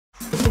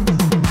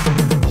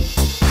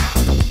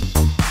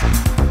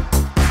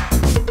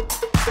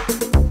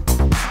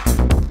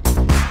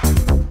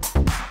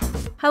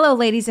Hello,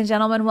 ladies and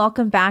gentlemen.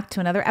 Welcome back to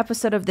another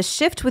episode of The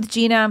Shift with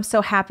Gina. I'm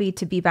so happy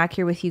to be back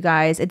here with you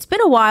guys. It's been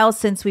a while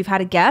since we've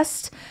had a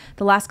guest.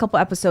 The last couple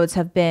episodes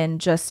have been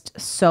just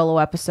solo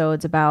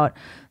episodes about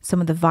some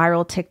of the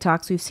viral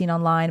TikToks we've seen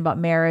online about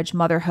marriage,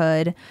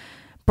 motherhood,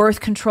 birth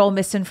control,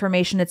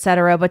 misinformation,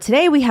 etc. But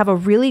today we have a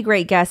really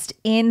great guest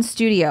in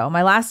studio.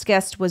 My last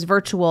guest was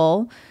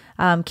virtual,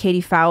 Katie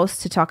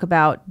Faust, to talk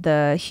about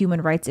the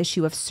human rights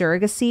issue of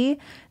surrogacy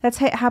that's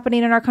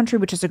happening in our country,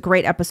 which is a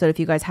great episode if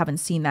you guys haven't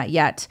seen that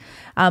yet.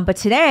 But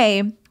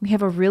today we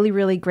have a really,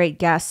 really great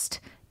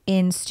guest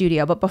in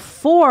studio. But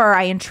before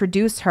I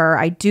introduce her,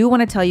 I do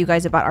want to tell you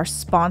guys about our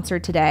sponsor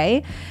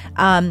today.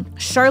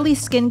 Charlie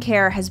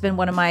Skincare has been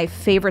one of my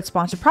favorite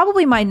sponsors,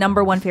 probably my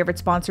number one favorite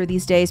sponsor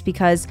these days,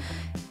 because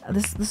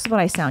this is what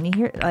I sound. You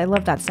hear? I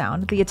love that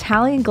sound. The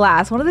Italian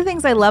glass. One of the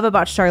things I love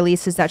about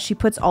Charlize is that she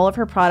puts all of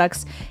her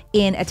products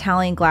in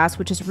Italian glass,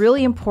 which is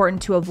really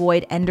important to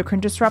avoid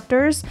endocrine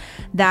disruptors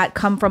that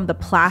come from the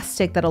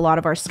plastic that a lot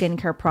of our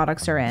skincare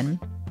products are in.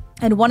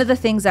 And one of the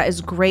things that is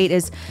great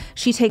is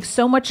she takes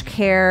so much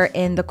care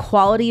in the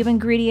quality of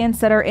ingredients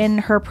that are in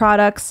her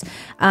products.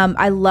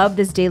 I love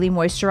this daily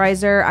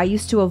moisturizer. I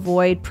used to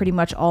avoid pretty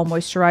much all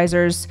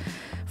moisturizers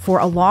for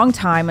a long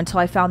time until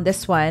I found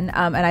this one.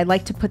 And I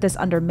like to put this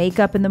under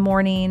makeup in the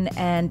morning.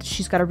 And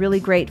she's got a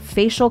really great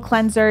facial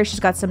cleanser. She's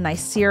got some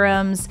nice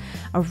serums,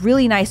 a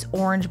really nice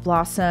orange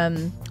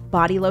blossom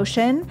body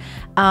lotion.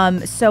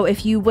 So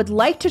if you would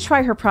like to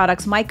try her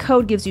products, my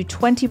code gives you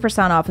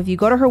 20% off. If you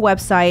go to her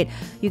website,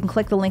 you can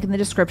click the link in the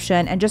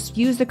description and just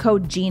use the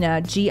code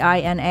Gina,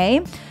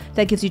 Gina.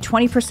 That gives you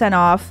 20%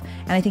 off.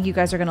 And I think you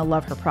guys are going to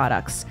love her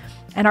products.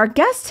 And our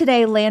guest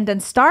today, Landon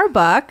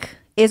Starbuck,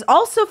 is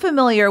also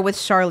familiar with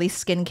Charlie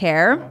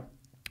Skincare.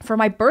 For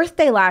my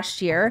birthday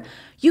last year,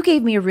 you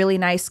gave me a really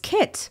nice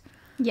kit.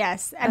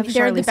 Yes, I mean,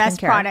 they're the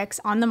best products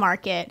on the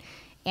market.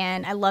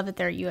 And I love that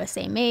they're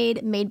USA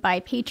made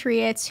by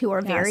patriots who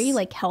are very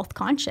like health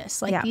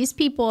conscious. Like these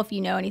people, if you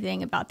know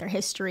anything about their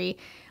history,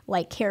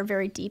 like care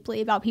very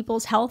deeply about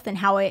people's health and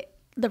how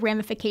the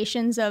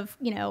ramifications of,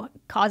 you know,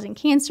 causing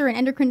cancer and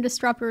endocrine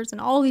disruptors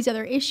and all these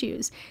other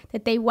issues,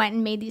 that they went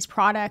and made these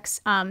products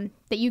that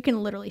you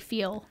can literally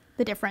feel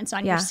the difference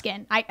on your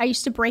skin. I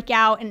used to break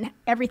out and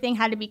everything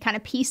had to be kind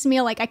of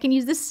piecemeal. Like I can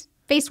use this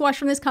face wash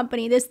from this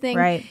company, this thing.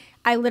 Right.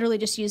 I literally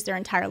just use their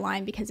entire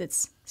line because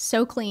it's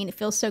so clean. It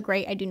feels so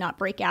great. I do not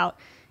break out.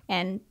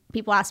 And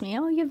people ask me,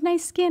 oh, you have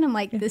nice skin. I'm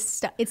like, this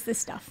stuff. It's this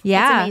stuff.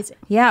 Yeah. It's amazing.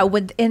 Yeah.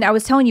 And I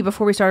was telling you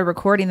before we started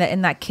recording that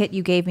in that kit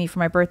you gave me for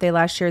my birthday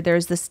last year,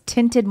 there's this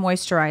tinted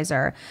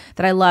moisturizer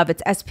that I love.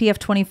 It's SPF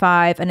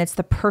 25 and it's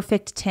the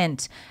perfect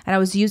tint. And I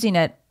was using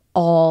it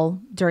all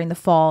during the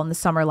fall and the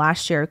summer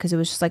last year because it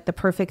was just like the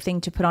perfect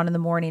thing to put on in the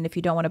morning if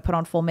you don't want to put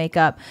on full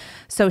makeup.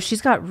 So she's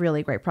got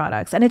really great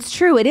products. And it's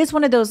true. It is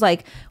one of those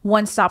like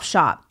one-stop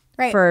shop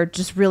for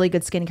just really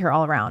good skincare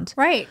all around.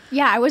 Right.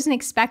 Yeah. I wasn't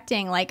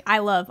expecting, like, I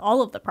love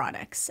all of the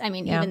products. I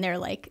mean, even their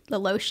like the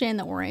lotion,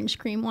 the orange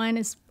cream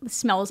one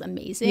smells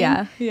amazing.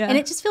 Yeah. And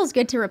it just feels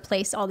good to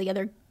replace all the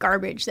other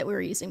garbage that we were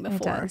using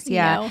before. It does, you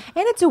know? And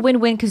it's a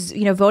win-win because,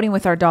 you know, voting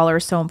with our dollar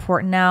is so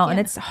important now. And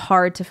it's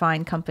hard to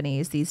find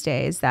companies these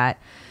days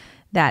that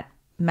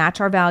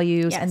match our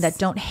values and that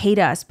don't hate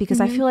us,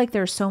 because I feel like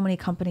there are so many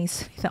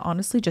companies that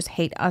honestly just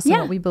hate us and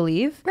what we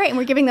believe. Right. And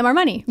we're giving them our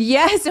money.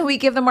 Yes. And we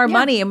give them our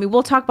money. And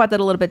we'll talk about that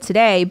a little bit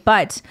today.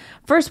 But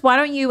first, why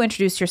don't you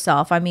introduce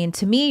yourself? I mean,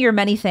 to me, you're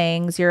many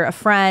things. You're a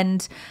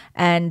friend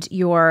and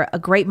you're a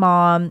great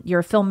mom. You're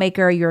a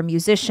filmmaker. You're a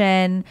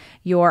musician.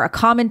 You're a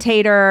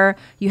commentator.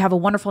 You have a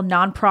wonderful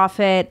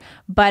nonprofit.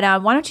 But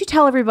why don't you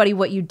tell everybody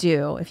what you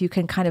do, if you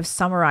can kind of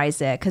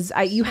summarize it? Because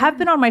you have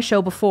been on my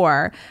show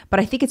before, but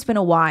I think it's been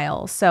a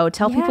while. So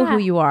tell people who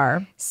you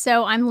are.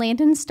 So I'm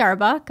Landon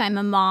Starbuck. I'm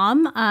a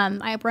mom.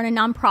 I run a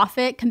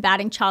nonprofit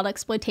combating child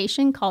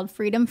exploitation called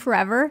Freedom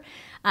Forever.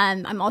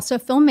 I'm also a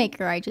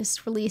filmmaker. I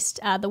just released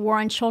The War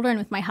on Children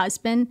with my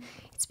husband.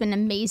 It's been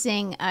an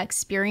amazing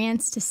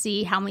experience to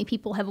see how many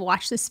people have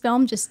watched this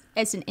film just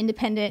as an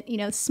independent, you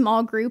know,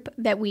 small group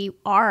that we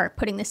are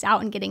putting this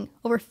out and getting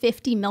over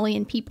 50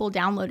 million people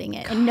downloading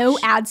it. And no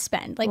ad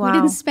spend. Like we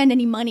didn't spend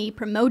any money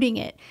promoting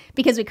it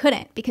because we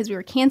couldn't, because we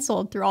were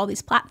canceled through all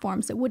these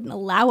platforms that wouldn't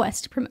allow us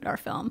to promote our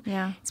film.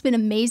 Yeah. It's been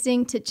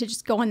amazing to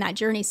just go on that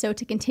journey. So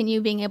to continue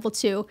being able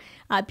to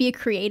be a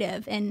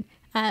creative. And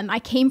I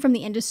came from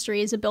the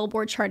industry as a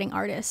Billboard charting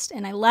artist,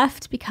 and I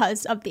left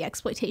because of the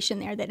exploitation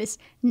there that is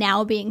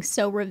now being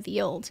so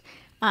revealed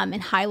and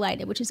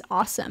highlighted, which is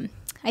awesome.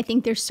 I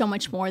think there's so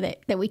much more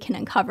that we can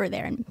uncover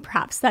there, and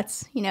perhaps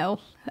that's, you know,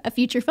 a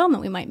future film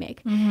that we might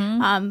make.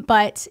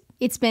 But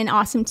it's been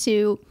awesome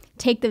to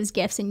take those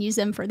gifts and use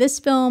them for this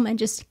film and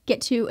just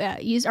get to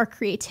use our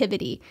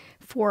creativity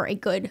for a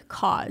good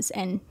cause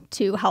and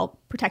to help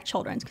protect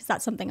children, because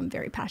that's something I'm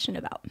very passionate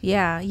about.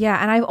 Yeah.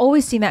 And I've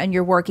always seen that in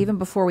your work. Even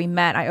before we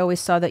met, I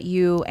always saw that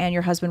you and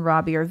your husband,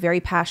 Robbie, are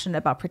very passionate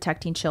about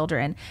protecting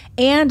children.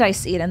 And I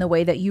see it in the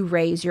way that you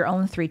raise your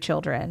own 3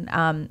 children.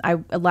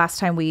 Last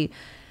time we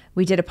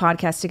we did a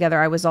podcast together,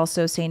 I was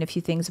also saying a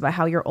few things about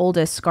how your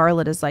oldest,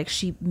 Scarlett, is like,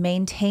 she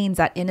maintains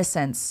that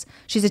innocence.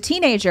 She's a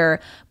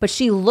teenager, but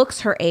she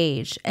looks her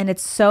age. And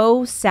it's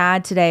so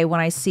sad today when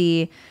I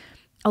see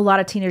a lot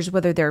of teenagers,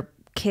 whether they're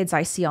kids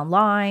I see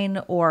online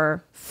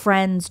or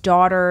friends,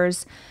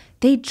 daughters,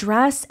 they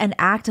dress and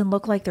act and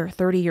look like they're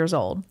 30 years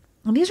old.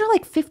 And these are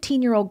like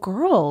 15-year-old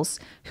girls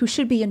who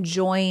should be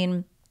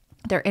enjoying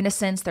their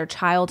innocence, their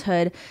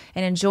childhood,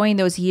 and enjoying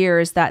those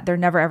years that they're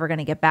never ever going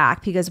to get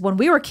back. Because when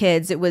we were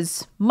kids, it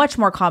was much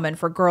more common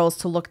for girls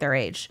to look their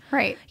age.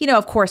 Right. You know,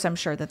 of course, I'm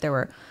sure that there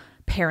were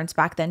parents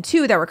back then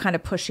too that were kind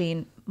of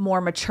pushing more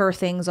mature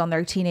things on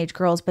their teenage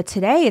girls. But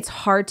today it's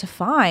hard to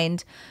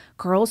find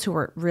girls who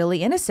are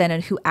really innocent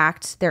and who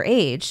act their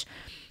age.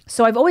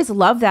 So I've always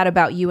loved that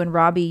about you and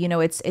Robbie. You know,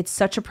 it's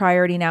such a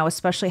priority now,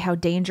 especially how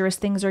dangerous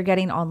things are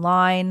getting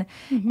online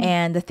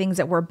and the things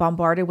that we're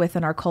bombarded with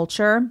in our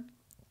culture.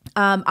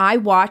 I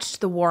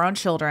watched The War on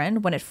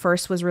Children when it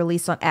first was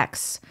released on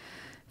X.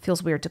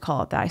 Feels weird to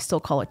call it that. I still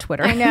call it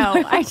Twitter. I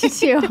know. I do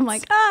too. I'm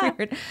like,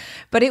 weird.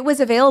 But it was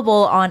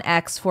available on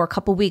X for a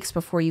couple weeks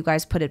before you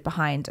guys put it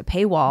behind a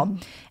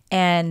paywall.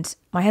 And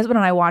my husband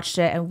and I watched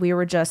it, and we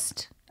were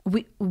just,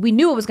 we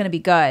knew it was going to be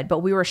good, but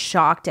we were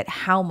shocked at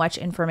how much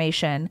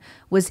information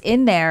was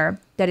in there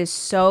that is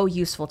so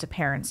useful to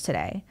parents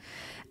today.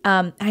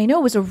 I know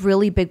it was a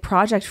really big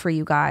project for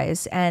you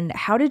guys. And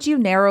how did you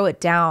narrow it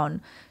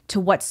down to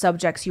what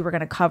subjects you were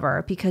going to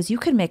cover? Because you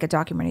could make a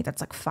documentary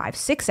that's like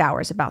 5-6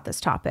 hours about this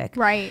topic.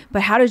 Right.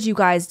 But how did you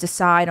guys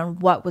decide on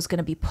what was going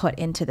to be put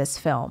into this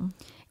film?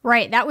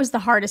 right. That was the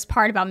hardest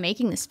part about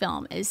making this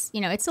film is,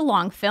 it's a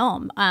long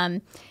film.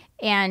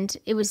 And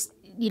it was,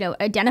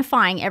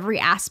 identifying every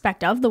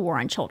aspect of the war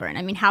on children.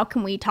 I mean, how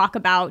can we talk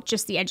about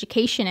just the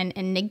education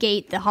and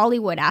negate the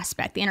Hollywood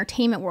aspect, the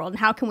entertainment world? And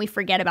how can we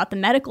forget about the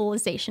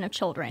medicalization of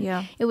children?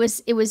 Yeah. It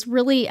was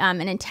really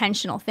an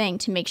intentional thing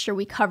to make sure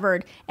we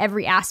covered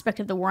every aspect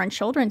of the war on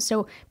children.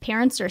 So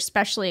parents are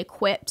especially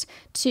equipped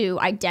to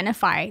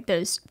identify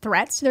those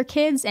threats to their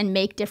kids and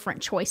make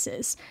different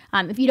choices.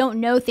 If you don't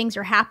know things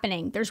are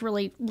happening, there's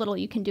really little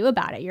you can do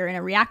about it. You're in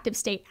a reactive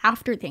state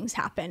after things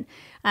happen.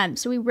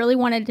 So we really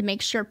wanted to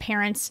make sure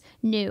parents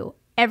knew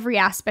every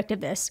aspect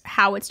of this,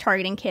 how it's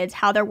targeting kids,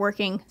 how they're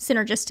working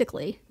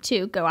synergistically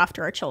to go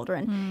after our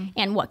children,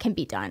 and what can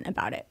be done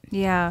about it.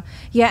 Yeah.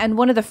 Yeah. And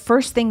one of the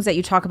first things that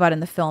you talk about in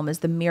the film is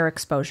the mere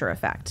exposure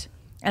effect.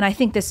 And I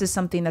think this is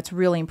something that's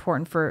really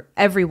important for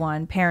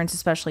everyone, parents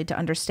especially, to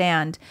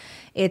understand.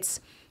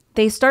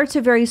 They start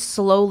to very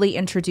slowly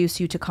introduce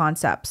you to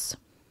concepts.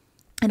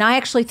 And I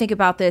actually think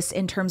about this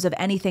in terms of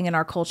anything in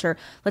our culture.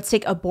 Let's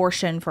take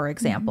abortion, for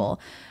example.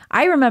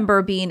 I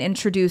remember being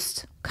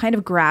introduced kind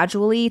of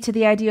gradually to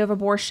the idea of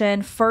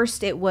abortion.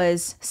 First, it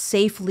was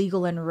safe,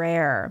 legal, and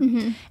rare.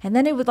 And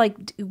then it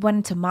went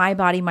into my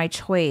body, my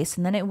choice.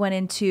 And then it went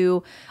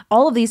into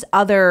all of these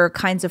other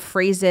kinds of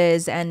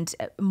phrases and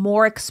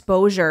more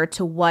exposure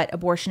to what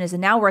abortion is.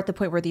 And now we're at the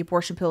point where the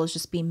abortion pill is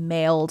just being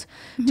mailed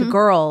to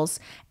girls.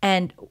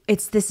 And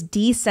it's this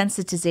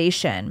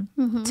desensitization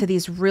to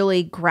these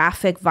really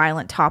graphic,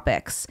 violent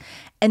topics.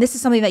 And this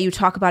is something that you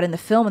talk about in the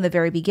film in the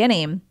very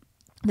beginning.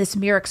 This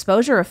mere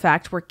exposure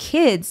effect where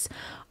kids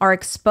are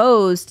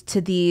exposed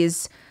to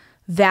these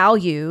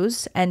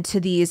values and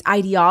to these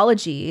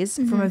ideologies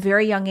from a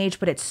very young age,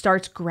 but it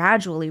starts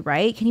gradually,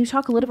 right? Can you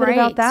talk a little bit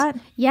about that?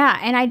 Yeah,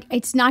 and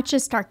it's not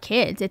just our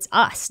kids, it's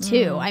us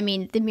too. I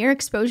mean, the mere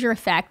exposure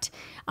effect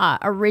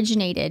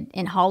originated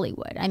in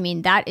Hollywood. I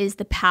mean, that is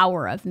the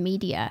power of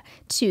media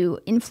to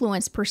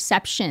influence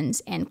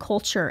perceptions and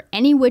culture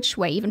any which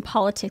way, even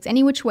politics,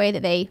 any which way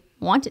that they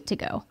want it to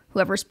go,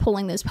 whoever's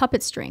pulling those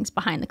puppet strings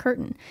behind the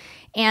curtain.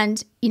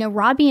 And,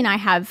 Robbie and I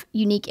have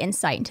unique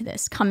insight into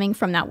this coming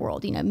from that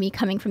world, me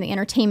coming from the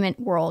entertainment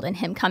world and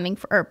him coming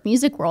or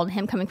music world and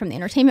him coming from the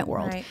entertainment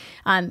world.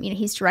 Right.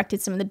 He's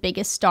directed some of the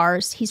biggest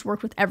stars. He's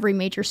worked with every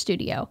major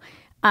studio.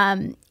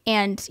 And,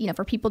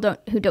 for people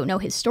who don't know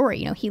his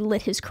story, he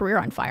lit his career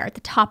on fire at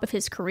the top of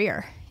his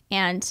career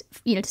and,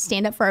 to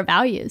stand up for our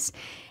values.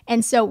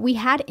 And so we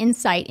had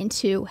insight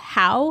into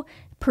how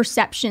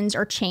perceptions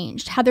are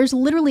changed, how there's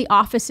literally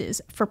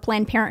offices for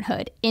Planned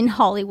Parenthood in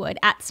Hollywood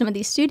at some of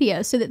these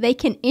studios so that they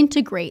can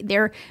integrate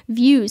their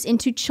views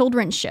into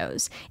children's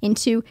shows,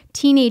 into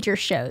teenager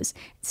shows.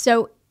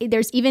 So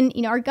there's even,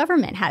 our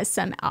government has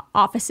some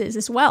offices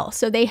as well.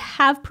 So they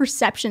have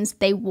perceptions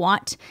they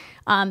want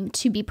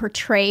to be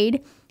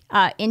portrayed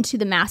into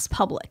the mass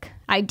public.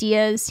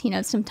 Ideas,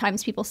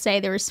 sometimes people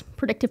say there's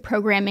predictive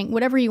programming,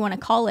 whatever you want to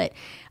call it.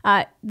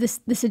 The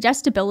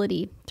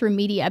suggestibility through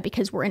media,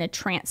 because we're in a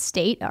trance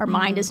state. Our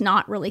mind is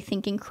not really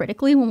thinking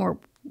critically when we're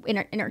in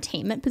an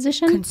entertainment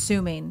position.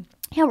 Consuming.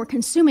 Yeah, we're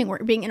consuming.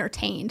 We're being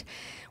entertained.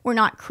 We're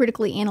not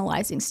critically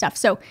analyzing stuff.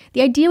 So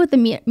the idea with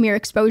the mere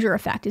exposure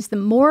effect is the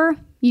more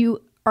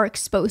you are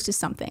exposed to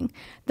something,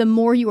 the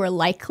more you are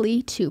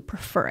likely to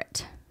prefer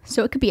it.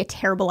 So it could be a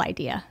terrible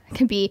idea. It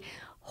could be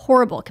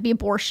horrible. It could be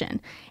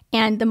abortion.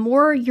 And the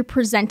more you're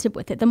presented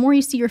with it, the more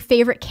you see your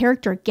favorite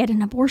character get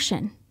an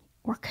abortion,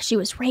 or because she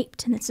was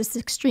raped and it's this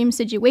extreme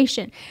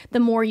situation, the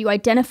more you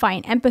identify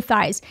and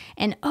empathize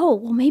and, oh,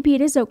 well, maybe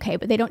it is okay,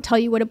 but they don't tell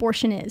you what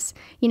abortion is,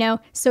 you know?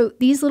 So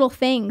these little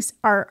things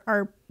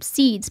are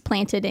seeds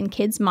planted in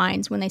kids'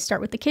 minds when they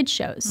start with the kids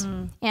shows.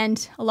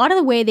 And a lot of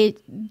the way they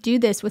do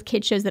this with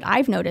kids shows that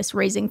I've noticed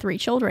raising 3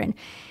 children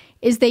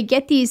is they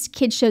get these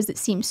kids shows that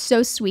seem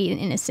so sweet and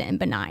innocent and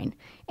benign.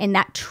 And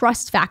that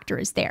trust factor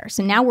is there.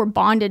 So now we're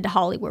bonded to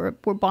Hollywood.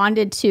 We're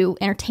bonded to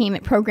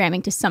entertainment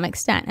programming to some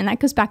extent. And that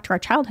goes back to our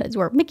childhoods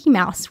where Mickey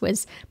Mouse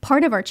was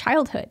part of our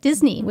childhood.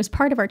 Disney was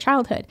part of our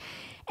childhood.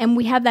 And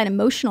we have that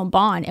emotional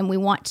bond and we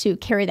want to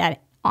carry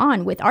that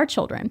on with our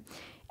children.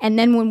 And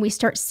then when we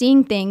start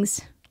seeing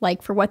things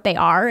like for what they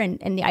are and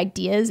the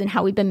ideas and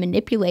how we've been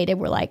manipulated,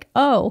 we're like,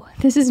 oh,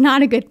 this is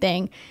not a good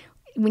thing.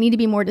 We need to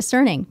be more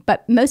discerning.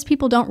 But most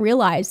people don't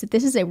realize that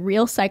this is a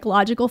real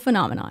psychological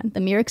phenomenon, the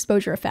mere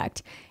exposure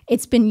effect.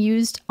 It's been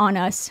used on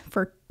us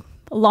for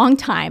a long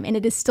time, and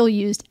it is still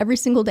used every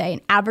single day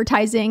in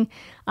advertising.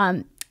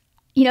 You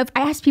know, if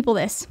I ask people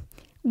this,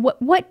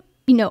 what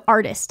you know,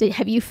 artist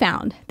have you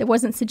found that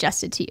wasn't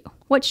suggested to you?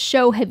 What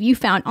show have you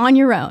found on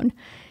your own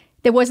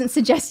that wasn't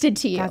suggested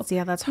to you?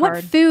 That's hard.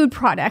 What food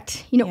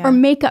product, you know, or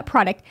makeup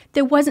product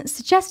that wasn't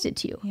suggested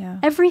to you? Yeah.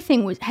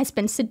 Everything has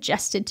been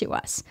suggested to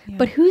us. Yeah.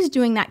 But who's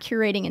doing that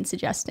curating and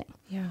suggesting?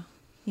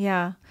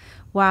 Yeah.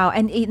 Wow.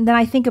 And then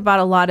I think about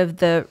a lot of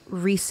the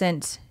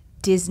recent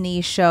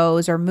Disney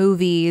shows or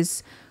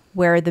movies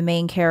where the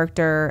main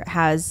character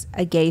has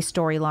a gay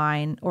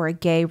storyline or a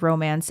gay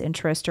romance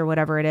interest or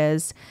whatever it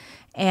is.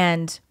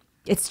 And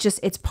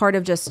it's part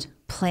of just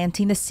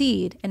planting a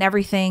seed in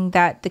everything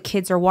that the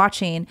kids are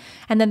watching.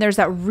 And then there's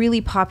that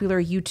really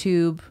popular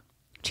YouTube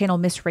channel,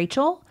 Miss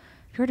Rachel.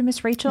 Have you heard of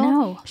Miss Rachel?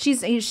 No.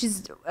 She's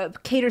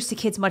caters to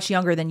kids much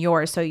younger than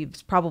yours, so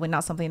it's probably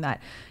not something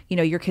that, you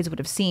know, your kids would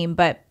have seen.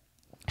 But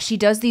she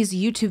does these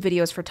YouTube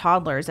videos for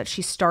toddlers that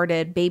she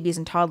started, babies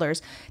and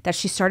toddlers, that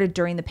she started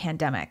during the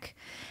pandemic.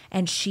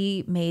 And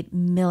she made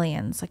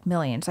millions, like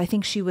millions. I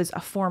think she was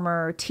a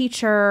former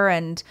teacher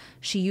and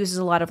she uses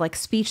a lot of like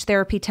speech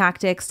therapy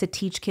tactics to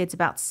teach kids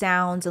about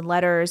sounds and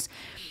letters.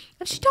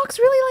 And she talks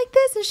really like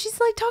this and she's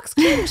like talks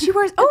cute and she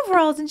wears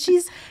overalls and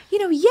she's, you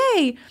know,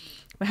 yay.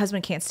 My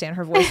husband can't stand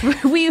her voice.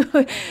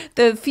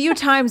 The few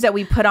times that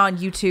we put on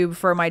YouTube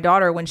for my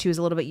daughter when she was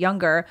a little bit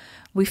younger,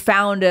 we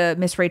found a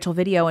Miss Rachel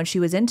video and she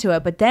was into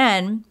it. But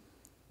then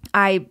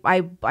I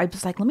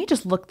was like, let me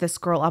just look this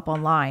girl up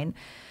online.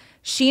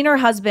 She and her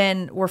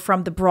husband were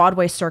from the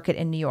Broadway circuit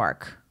in New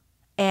York,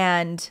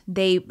 and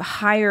they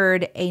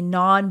hired a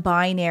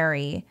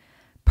non-binary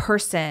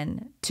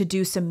person to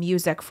do some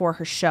music for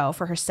her show,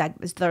 for her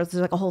segment. There's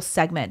like a whole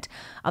segment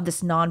of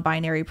this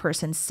non-binary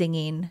person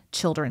singing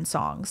children's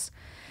songs.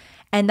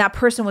 And that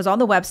person was on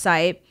the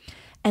website.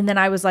 And then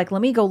I was like,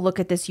 let me go look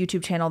at this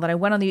YouTube channel. Then I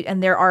went on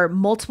and there are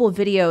multiple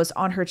videos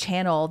on her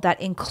channel that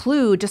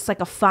include just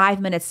like a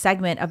 5-minute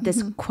segment of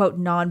this quote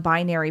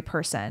non-binary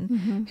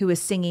person who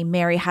is singing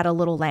Mary Had a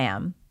Little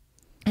Lamb.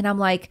 And I'm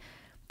like,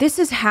 this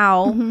is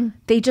how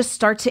they just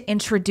start to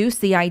introduce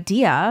the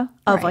idea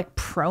of like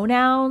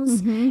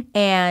pronouns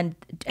and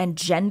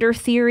gender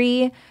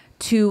theory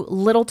to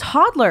little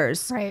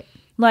toddlers. Right.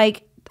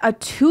 Like a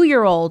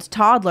 2-year-old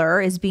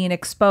toddler is being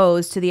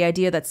exposed to the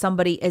idea that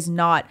somebody is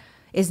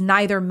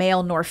neither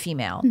male nor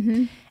female.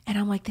 And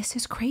I'm like, this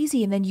is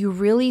crazy. And then you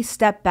really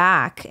step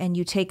back and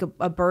you take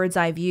a bird's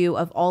eye view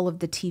of all of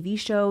the TV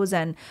shows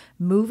and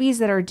movies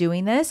that are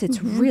doing this.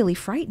 It's really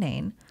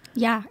frightening.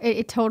 Yeah,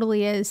 it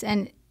totally is.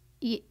 And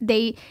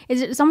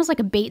it's almost like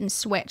a bait and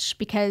switch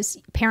because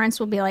parents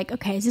will be like,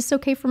 okay, is this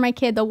okay for my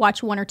kid? They'll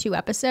watch 1 or 2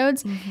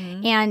 episodes.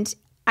 And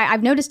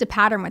I've noticed a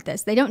pattern with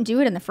this. They don't do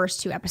it in the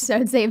first 2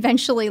 episodes. They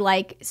eventually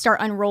like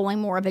start unrolling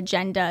more of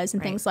agendas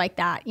and things like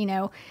that. You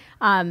know,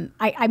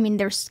 I mean,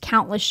 there's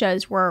countless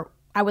shows where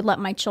I would let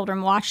my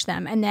children watch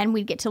them. And then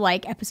we'd get to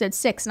like episode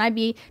 6 and I'd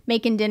be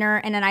making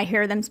dinner and then I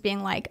hear them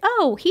being like,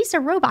 oh, he's a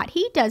robot.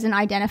 He doesn't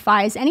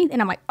identify as anything.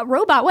 And I'm like, a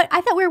robot? What?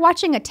 I thought we were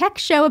watching a tech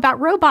show about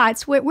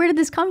robots. Where did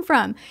this come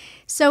from?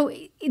 So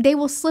they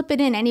will slip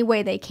it in any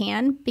way they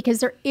can because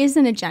there is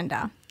an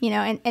agenda, you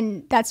know,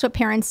 and that's what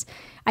parents,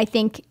 I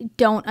think,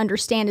 don't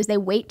understand is they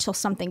wait till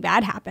something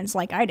bad happens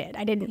like I did.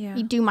 I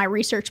didn't do my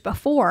research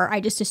before.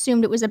 I just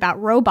assumed it was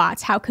about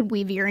robots. How could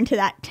we veer into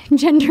that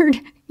gendered,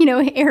 you know,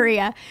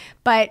 area?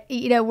 But,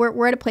 you know,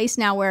 we're at a place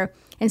now where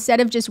instead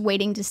of just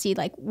waiting to see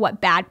like what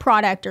bad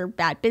product or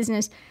bad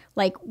business,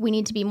 like we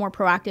need to be more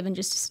proactive and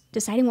just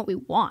deciding what we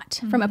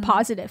want from a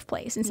positive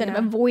place instead of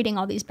avoiding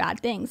all these bad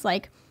things.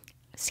 Like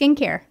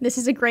skincare. This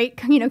is a great,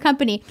 you know,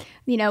 company,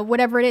 you know,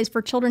 whatever it is for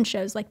children's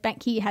shows. Like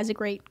Benke has a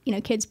great, you know,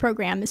 kids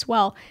program as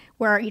well,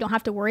 where you don't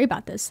have to worry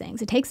about those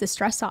things. It takes the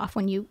stress off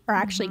when you are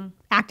actually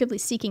actively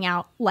seeking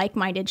out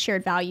like-minded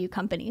shared value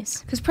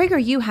companies. Because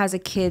PragerU has a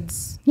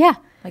kids,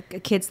 like a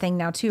kids thing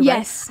now too,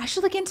 yes. right? I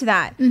should look into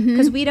that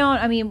because we don't,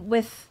 I mean,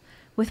 with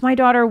my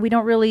daughter, we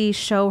don't really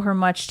show her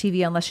much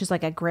TV unless she's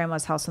like at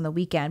grandma's house on the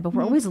weekend, but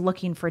we're always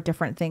looking for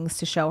different things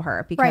to show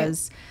her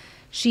because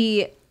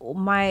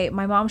my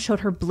mom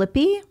showed her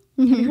Blippi.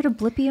 Have you heard of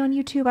Blippi on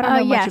YouTube? I don't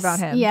know much about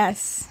him.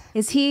 Yes.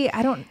 Is he?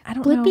 I don't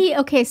Blippi, know.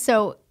 okay,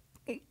 so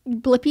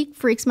Blippi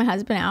freaks my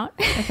husband out.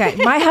 Okay.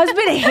 My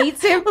husband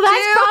hates him. Well,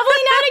 that's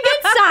probably not a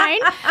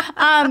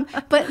good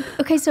sign. But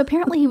okay, so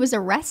apparently he was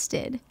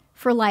arrested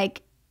for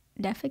like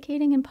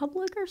defecating in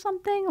public or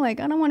something. Like,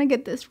 I don't want to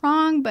get this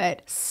wrong,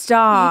 but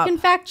stop. You can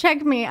fact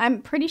check me.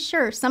 I'm pretty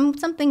sure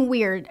something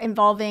weird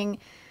involving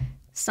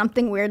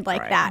something weird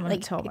like that,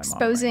 like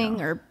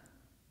exposing or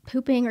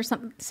pooping or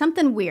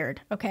something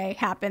weird. Okay,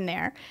 happened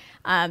there.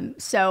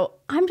 So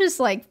I'm just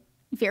like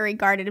very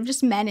guarded of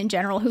just men in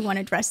general who want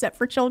to dress up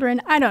for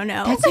children. I don't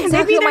know. That's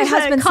exactly what my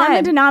husband said.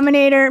 Common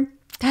denominator.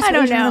 That's what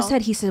Adriano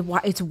said. He said, "Why?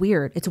 It's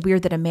weird. It's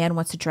weird that a man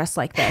wants to dress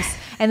like this."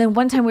 And then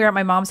one time we were at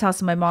my mom's house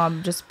and my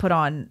mom just put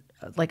on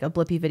like a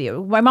Blippi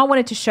video. My mom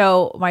wanted to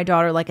show my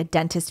daughter like a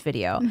dentist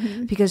video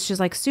because she's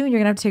like, soon you're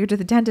gonna have to take her to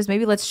the dentist.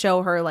 Maybe let's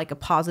show her like a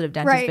positive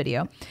dentist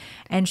video.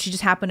 And she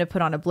just happened to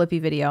put on a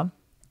Blippi video.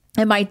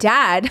 And my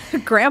dad,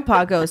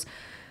 grandpa, goes,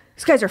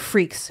 "These guys are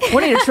freaks.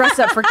 Wanting to dress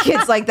up for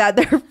kids like that,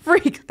 they're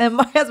freaks." And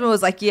my husband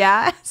was like,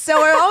 "Yeah." So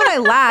I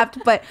laughed,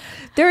 but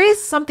there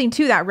is something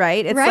to that,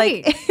 right? It's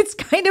like, it's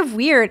kind of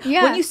weird.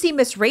 Yeah. When you see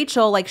Miss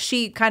Rachel, like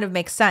she kind of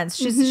makes sense.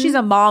 She's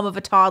a mom of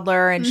a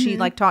toddler and she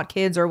like taught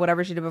kids or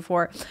whatever she did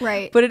before.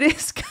 Right. But it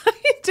is kind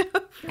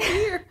of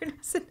weird,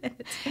 isn't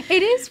it?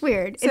 It is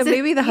weird. So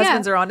maybe the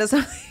husbands are onto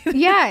something.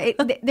 Yeah,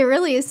 there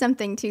really is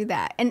something to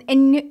that.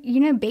 And you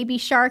know, Baby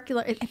Shark,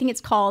 I think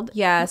it's called.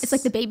 Yes. It's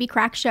like the Baby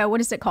Crack Show.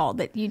 What is it called?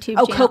 That YouTube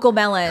channel? Coco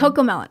Melon.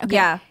 Coco Melon. Okay.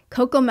 Yeah.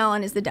 Coco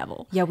Melon is the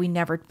devil. Yeah, we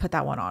never put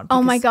that one on.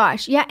 Oh my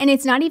gosh. Yeah. And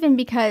it's not even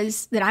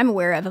because that I'm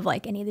aware of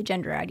like any of the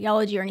gender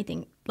ideology or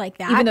anything like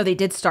that. Even though they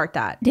did start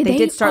that. They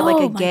did start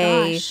like a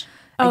gay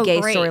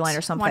storyline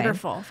or something.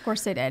 Wonderful. Of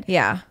course they did.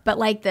 Yeah. But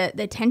like the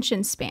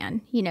attention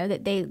span, you know,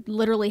 that they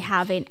literally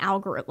have an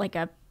algorithm, like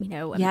a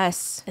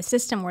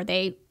system where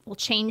they will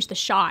change the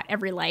shot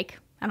every like,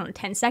 I don't know,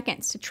 10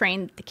 seconds to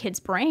train the kid's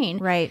brain.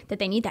 Right. That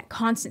they need that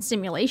constant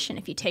stimulation.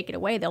 If you take it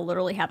away, they'll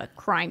literally have a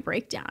crying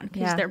breakdown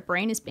because their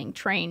brain is being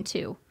trained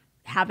to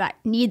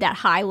need that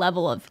high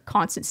level of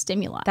constant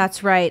stimuli.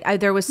 That's right.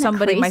 There was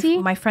somebody,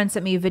 my friend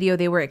sent me a video.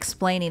 They were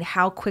explaining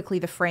how quickly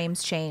the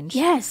frames change.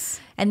 Yes.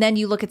 And then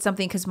you look at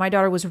something, because my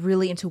daughter was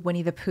really into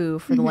Winnie the Pooh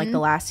for the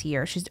last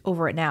year. She's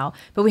over it now.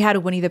 But we had a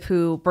Winnie the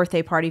Pooh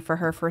birthday party for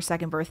her for her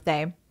second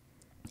birthday.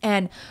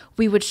 And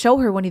we would show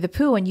her Winnie the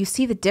Pooh, and you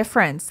see the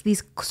difference.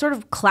 These sort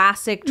of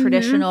classic,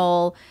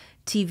 traditional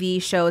TV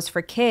shows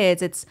for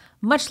kids, it's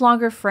much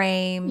longer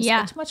frames.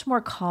 Yeah. It's much more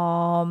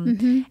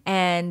calm.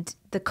 And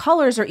the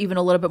colors are even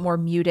a little bit more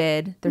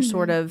muted. They're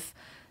sort of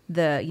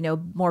the,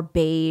 more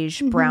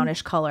beige,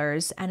 brownish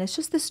colors. And it's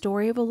just the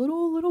story of a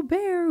little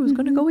bear who's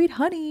going to go eat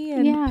honey,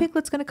 and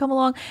Piglet's going to come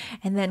along.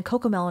 And then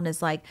Cocomelon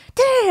is like,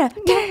 and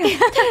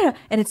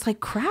it's like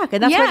crack.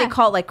 And that's why they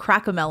call it like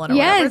Crack-a-melon or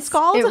whatever it's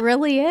called. It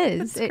really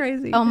is. It's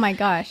crazy. Oh my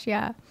gosh.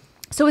 Yeah.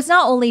 So it's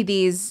not only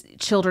these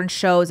children's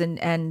shows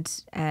and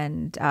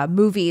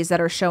movies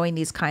that are showing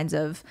these kinds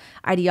of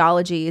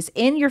ideologies.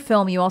 In your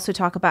film, you also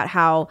talk about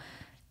how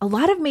a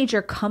lot of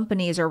major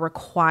companies are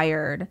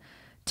required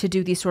to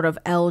do these sort of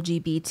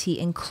LGBT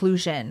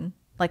inclusion,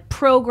 like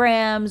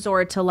programs,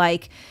 or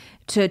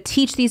to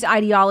teach these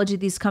ideology,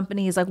 these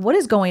companies. Like, what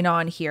is going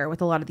on here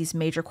with a lot of these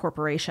major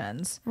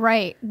corporations?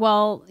 Right.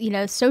 Well,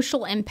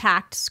 social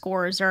impact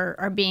scores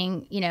are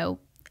being,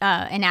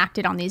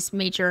 enacted on these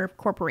major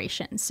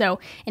corporations.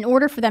 So in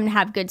order for them to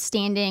have good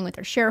standing with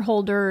their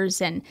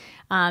shareholders and,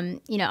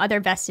 other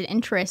vested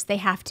interests, they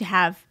have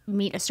to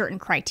meet a certain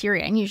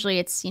criteria. And usually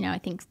it's, I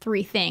think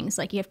 3 things.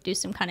 Like you have to do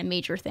some kind of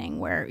major thing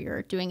where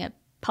you're doing a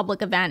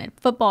public event, a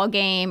football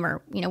game,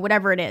 or,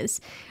 whatever it is,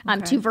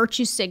 to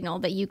virtue signal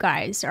that you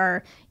guys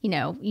are,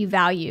 you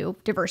value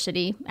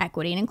diversity,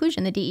 equity, and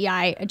inclusion, the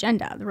DEI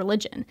agenda, the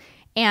religion.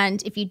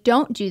 And if you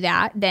don't do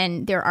that,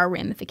 then there are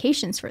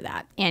ramifications for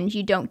that. And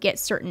you don't get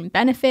certain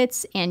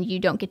benefits, and you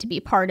don't get to be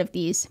part of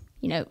these,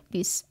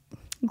 these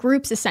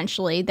groups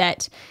essentially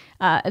that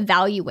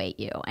evaluate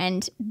you.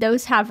 And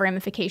those have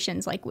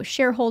ramifications like with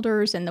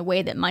shareholders and the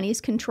way that money is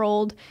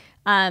controlled,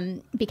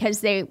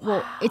 because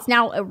it's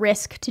now a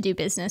risk to do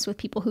business with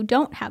people who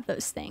don't have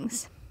those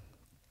things.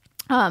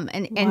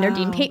 And they're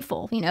deemed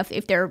hateful,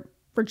 if they're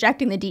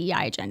rejecting the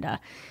DEI agenda.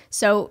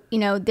 So,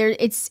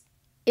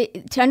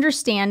 to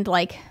understand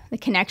like the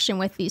connection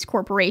with these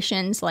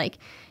corporations, like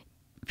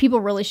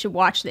people really should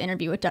watch the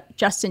interview with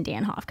Justin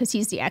Danhoff, because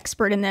he's the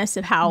expert in this,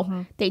 of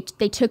how they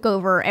took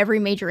over every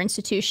major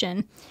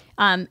institution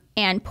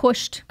and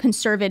pushed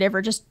conservative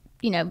or just,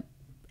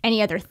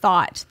 any other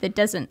thought that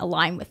doesn't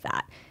align with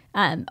that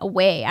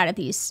away out of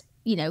these,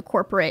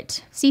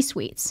 corporate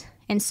C-suites.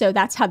 And so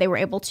that's how they were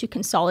able to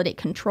consolidate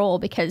control,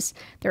 because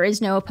there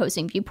is no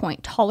opposing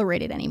viewpoint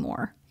tolerated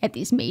anymore at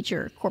these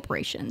major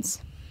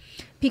corporations.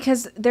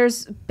 Because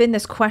there's been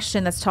this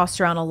question that's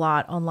tossed around a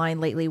lot online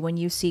lately when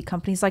you see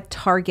companies like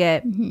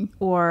Target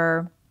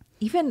or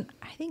even,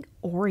 I think,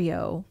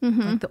 Oreo,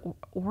 like the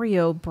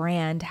Oreo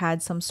brand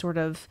had some sort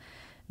of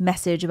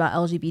message about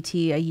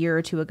LGBT a year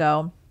or two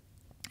ago.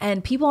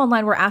 And people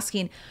online were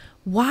asking,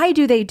 why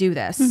do they do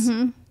this?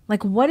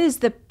 Like, what is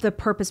the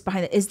purpose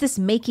behind it? Is this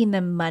making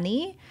them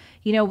money?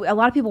 You know, a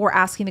lot of people were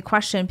asking the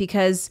question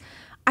because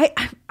I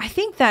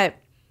think that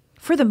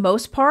for the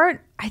most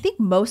part, I think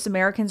most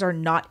Americans are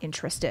not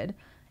interested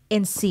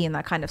in seeing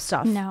that kind of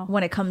stuff. No.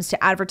 When it comes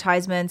to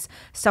advertisements,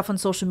 stuff on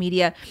social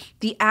media.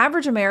 The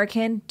average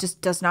American just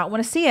does not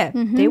want to see it.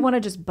 They want to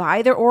just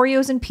buy their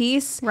Oreos in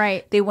peace.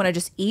 Right. They want to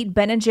just eat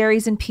Ben and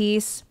Jerry's in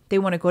peace. They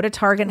want to go to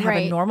Target and have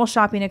a normal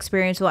shopping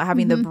experience without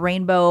having the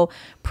rainbow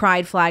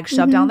pride flag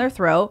shoved down their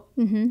throat.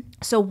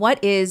 So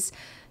what is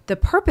the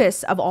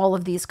purpose of all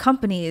of these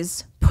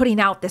companies putting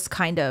out this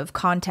kind of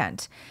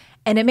content?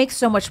 And it makes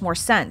so much more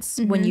sense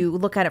when you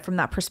look at it from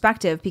that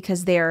perspective,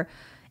 because they're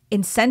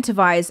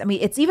incentivized. I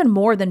mean, it's even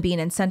more than being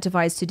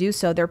incentivized to do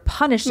so. They're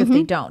punished if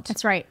they don't.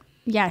 That's right.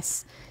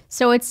 Yes.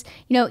 So it's,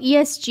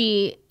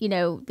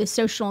 ESG, the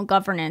social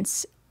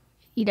governance,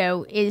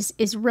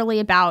 is really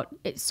about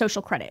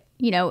social credit,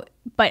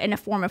 but in a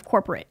form of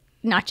corporate,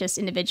 not just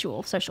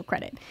individual social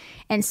credit.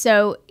 And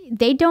so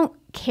they don't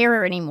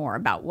care anymore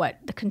about what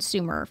the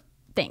consumer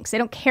thinks. They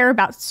don't care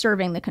about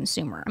serving the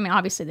consumer. I mean,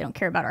 obviously they don't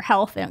care about our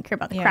health. They don't care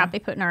about the crap they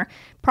put in our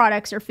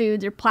products or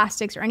foods or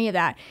plastics or any of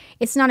that.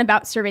 It's not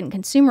about serving the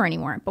consumer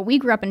anymore. But we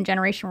grew up in a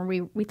generation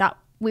where we thought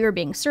we were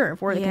being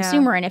served. We're the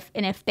consumer. And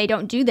if they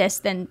don't do this,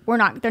 then they're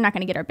not going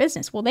to get our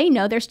business. Well, they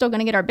know they're still going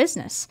to get our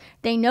business.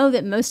 They know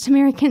that most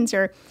Americans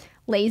are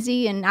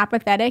lazy and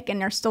apathetic and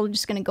they're still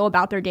just going to go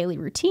about their daily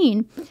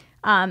routine.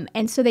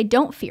 And so they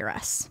don't fear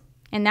us.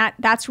 And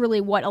that's really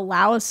what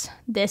allows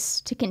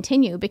this to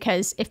continue,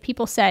 because if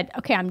people said,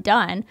 okay, I'm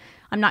done,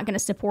 I'm not going to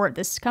support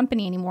this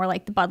company anymore,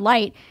 like the Bud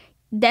Light,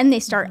 then they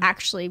start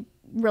actually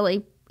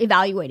really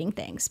evaluating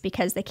things,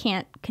 because they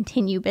can't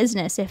continue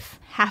business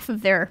if half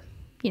of their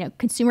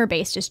consumer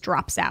base just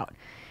drops out.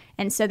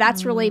 And so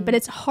that's really, but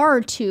it's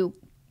hard to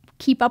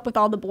keep up with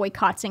all the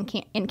boycotts and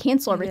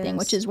cancel everything,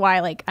 which is why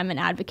I'm an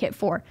advocate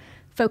for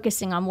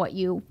focusing on what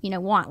you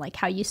want, like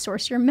how you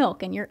source your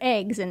milk and your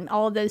eggs and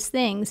all of those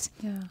things.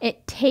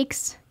 It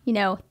takes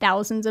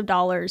thousands of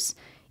dollars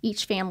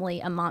each family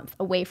a month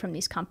away from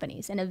these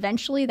companies, and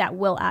eventually that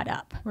will add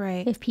up,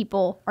 right, if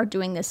people are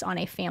doing this on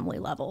a family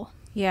level.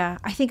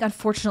 I think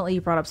unfortunately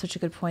you brought up such a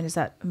good point, is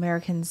that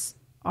Americans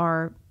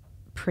are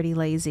pretty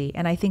lazy,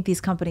 and I think these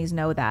companies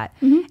know that.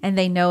 And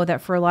they know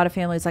that for a lot of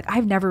families, like,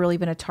 I've never really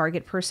been a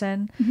Target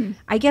person.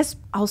 I guess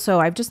also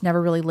I've just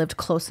never really lived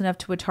close enough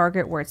to a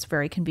Target where it's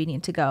very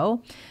convenient to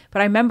go.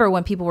 But I remember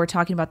when people were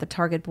talking about the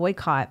Target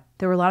boycott,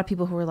 there were a lot of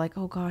people who were like,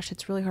 oh gosh,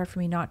 it's really hard for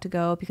me not to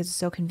go because it's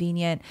so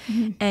convenient.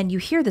 And you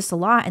hear this a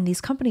lot, and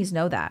these companies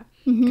know that,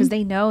 because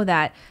they know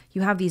that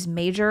you have these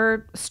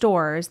major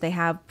stores, they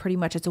have pretty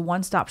much, it's a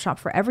one-stop shop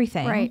for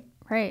everything.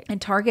 Right.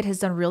 And Target has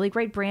done really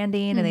great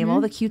branding, and they have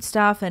all the cute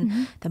stuff,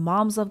 and the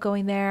moms love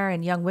going there,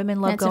 and young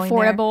women love going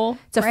there.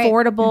 It's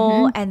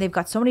affordable, and they've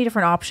got so many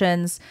different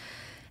options.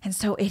 And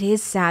so it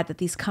is sad that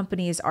these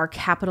companies are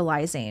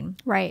capitalizing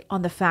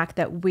on the fact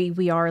that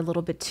we are a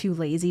little bit too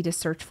lazy to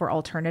search for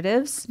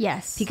alternatives.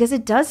 Yes. Because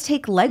it does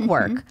take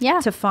legwork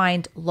to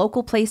find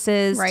local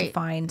places, to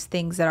find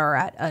things that are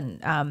at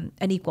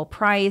an equal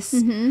price.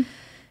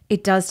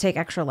 It does take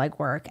extra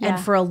legwork. And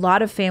for a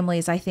lot of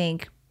families, I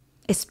think,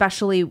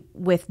 especially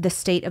with the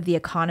state of the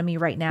economy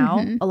right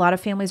now, a lot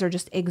of families are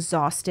just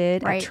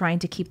exhausted at trying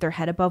to keep their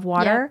head above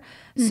water.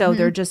 So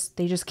they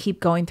just keep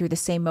going through the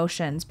same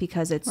motions,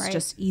 because it's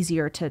just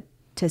easier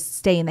to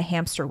stay in the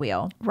hamster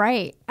wheel.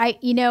 Right. I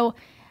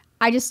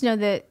just know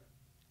that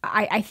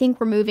I think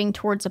we're moving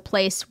towards a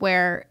place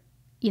where,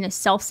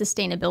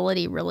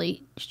 self-sustainability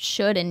really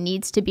should and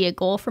needs to be a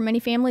goal for many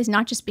families,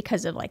 not just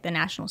because of the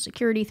national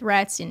security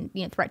threats and,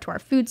 threat to our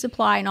food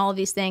supply and all of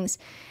these things.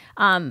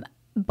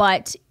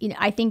 But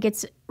I think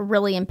it's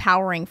really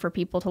empowering for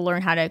people to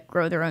learn how to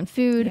grow their own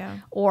food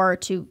or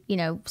to,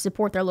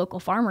 support their local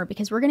farmer,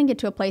 because we're going to get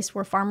to a place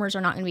where farmers are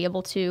not going to be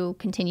able to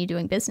continue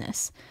doing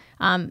business.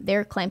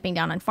 They're clamping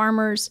down on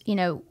farmers.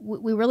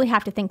 We really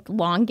have to think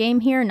long game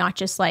here, not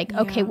just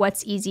okay,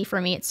 what's easy for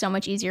me? It's so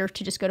much easier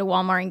to just go to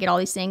Walmart and get all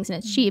these things and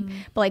it's cheap.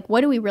 But what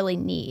do we really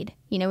need?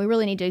 We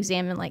really need to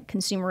examine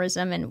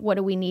consumerism and what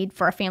do we need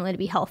for our family to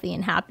be healthy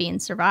and happy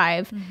and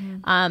survive.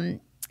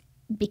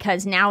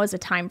 Because now is a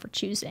time for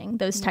choosing.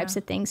 Those types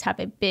of things have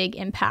a big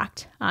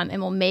impact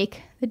and will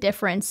make the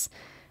difference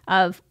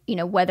of,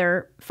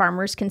 whether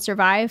farmers can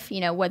survive,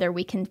 whether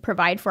we can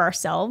provide for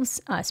ourselves,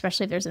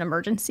 especially if there's an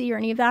emergency or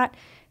any of that.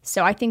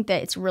 So I think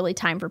that it's really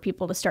time for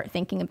people to start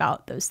thinking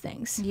about those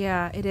things.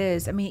 Yeah, it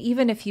is. I mean,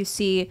 even if you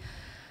see,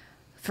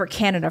 for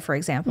Canada, for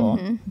example,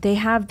 they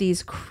have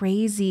these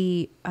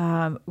crazy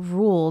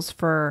rules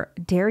for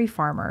dairy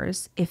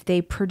farmers. If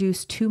they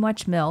produce too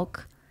much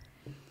milk,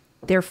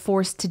 they're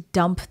forced to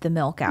dump the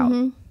milk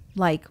out,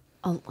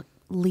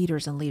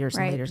 liters and liters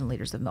and liters and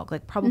liters of milk,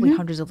 probably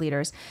hundreds of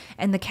liters.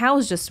 And the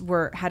cows just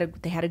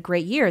they had a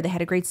great year. They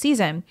had a great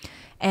season.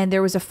 And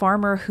there was a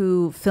farmer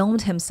who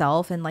filmed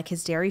himself in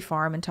his dairy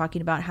farm and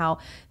talking about how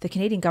the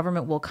Canadian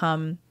government will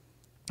come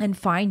and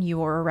fine you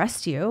or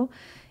arrest you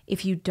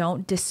if you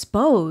don't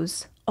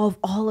dispose of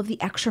all of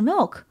the extra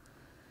milk.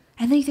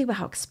 And then you think about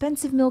how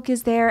expensive milk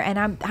is there.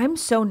 And I'm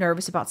so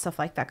nervous about stuff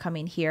like that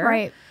coming here.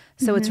 Right.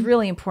 So it's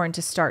really important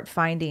to start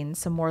finding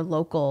some more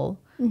local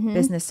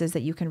businesses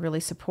that you can really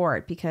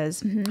support,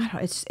 because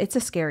it's a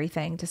scary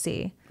thing to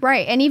see.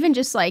 Right. And even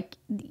just like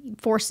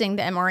forcing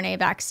the mRNA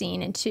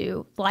vaccine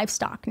into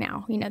livestock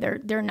now,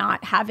 they're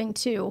not having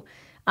to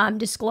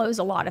disclose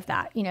a lot of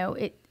that,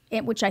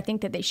 which I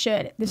think that they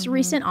should. This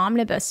recent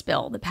omnibus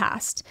bill that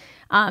passed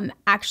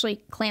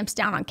actually clamps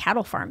down on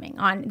cattle farming.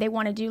 They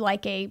want to do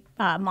like a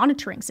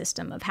monitoring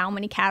system of how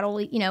many cattle,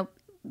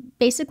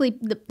 basically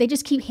they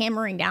just keep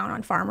hammering down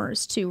on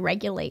farmers to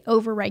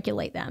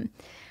over-regulate them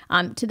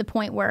to the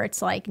point where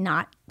it's like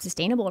not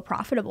sustainable or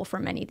profitable for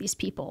many of these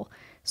people.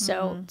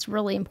 So it's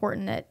really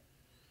important that,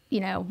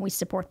 we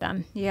support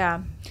them.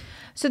 Yeah.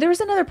 So there was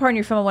another part in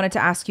your film I wanted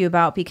to ask you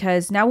about,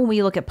 because now when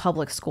we look at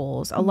public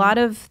schools, a lot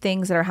of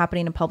things that are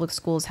happening in public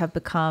schools have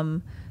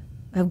gone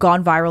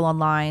viral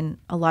online.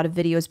 A lot of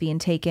videos being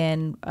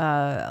taken,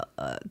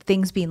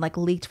 things being like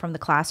leaked from the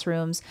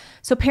classrooms.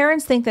 So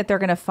parents think that they're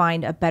going to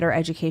find a better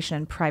education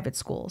in private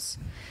schools.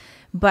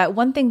 But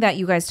one thing that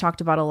you guys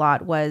talked about a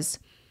lot was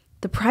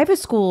the private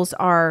schools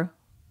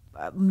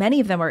many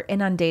of them are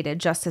inundated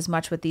just as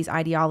much with these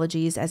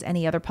ideologies as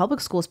any other public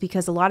schools,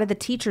 because a lot of the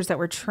teachers that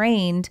were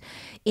trained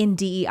in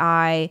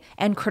DEI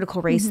and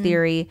critical race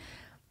theory,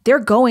 they're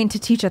going to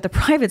teach at the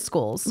private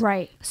schools.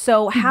 Right.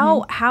 So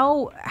how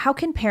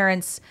can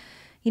parents,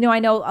 I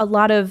know a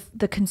lot of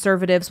the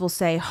conservatives will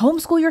say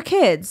homeschool your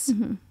kids,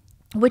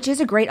 which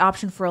is a great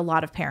option for a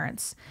lot of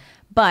parents.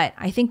 But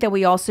I think that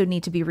we also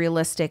need to be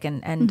realistic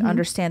and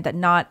understand that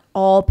not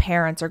all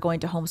parents are going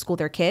to homeschool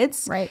their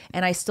kids. Right.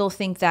 And I still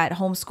think that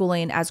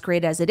homeschooling, as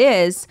great as it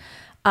is,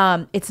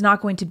 it's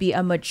not going to be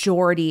a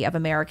majority of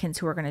Americans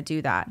who are going to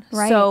do that.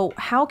 Right. So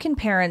how can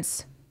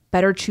parents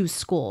better choose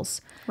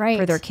schools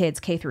for their kids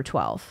K through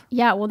 12?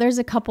 Yeah, well, there's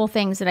a couple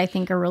things that I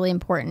think are really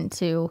important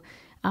to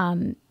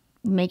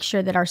make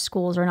sure that our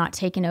schools are not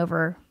taken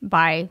over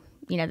by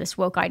this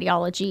woke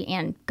ideology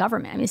and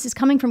government. I mean, this is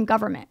coming from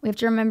government. We have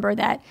to remember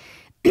that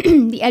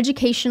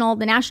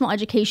the national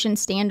education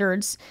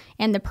standards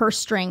and the purse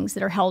strings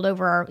that are held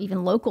over our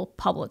even local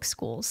public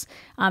schools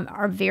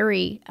are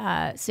very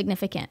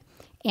significant.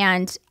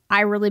 And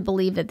I really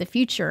believe that the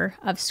future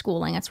of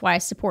schooling, that's why I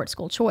support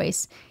school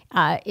choice,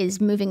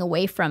 is moving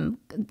away from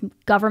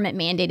government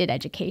mandated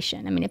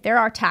education. I mean, if there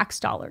are tax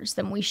dollars,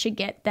 then we should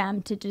get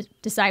them to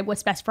decide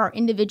what's best for our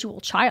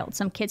individual child.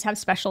 Some kids have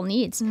special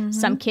needs.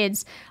 Some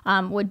kids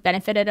would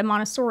benefit at a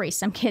Montessori.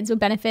 Some kids would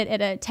benefit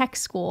at a tech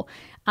school.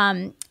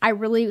 I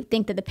really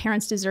think that the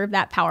parents deserve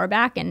that power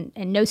back, and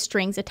no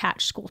strings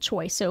attached school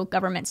choice. So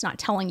government's not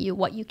telling you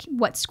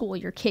what school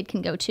your kid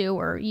can go to,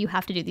 or you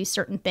have to do these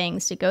certain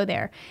things to go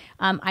there.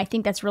 I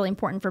think that's really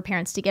important for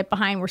parents to get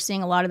behind. We're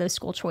seeing a lot of those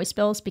school choice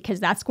bills, because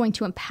that's going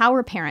to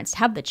empower parents to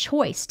have the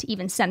choice to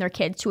even send their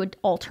kids to an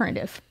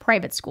alternative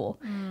private school.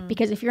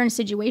 Because if you're in a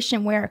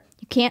situation where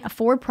you can't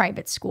afford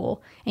private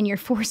school and you're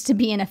forced to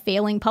be in a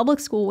failing public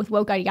school with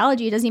woke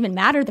ideology, it doesn't even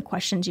matter the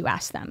questions you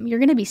ask them. You're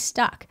going to be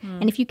stuck.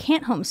 And if you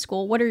can't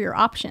homeschool, what are your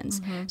options?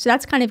 So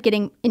that's kind of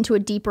getting into a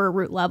deeper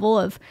root level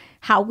of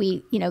how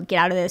we, get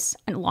out of this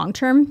in long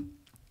term.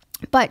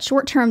 But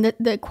short term,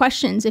 the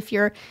questions, if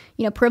you're,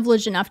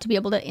 privileged enough to be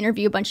able to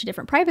interview a bunch of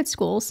different private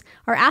schools,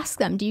 or ask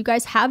them, do you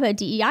guys have a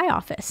DEI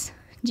office?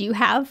 Do you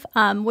have,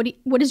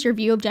 what is your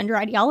view of gender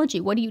ideology?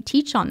 What do you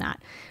teach on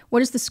that?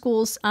 What is the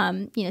school's,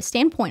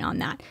 standpoint on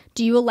that?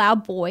 Do you allow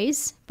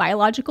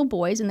biological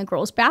boys in the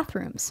girls'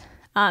 bathrooms?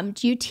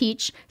 Do you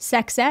teach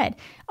sex ed?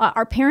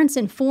 Are parents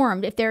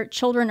informed if their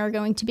children are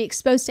going to be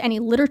exposed to any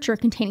literature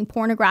containing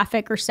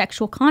pornographic or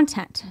sexual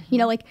content?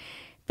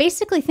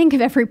 Basically think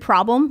of every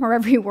problem or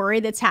every worry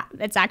that's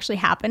actually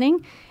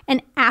happening,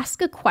 and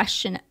ask a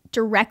question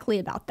directly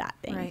about that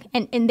thing. Right.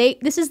 And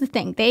this is the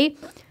thing. They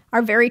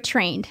are very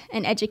trained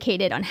and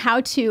educated on how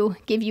to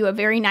give you a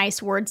very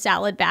nice word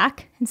salad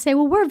back and say,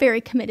 well, we're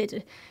very committed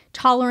to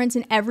tolerance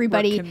and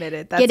everybody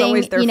committed. That's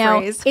always their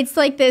phrase. It's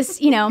like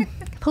this,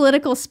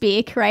 political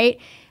speak, right?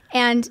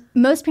 And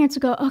most parents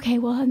will go, okay,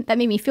 well, that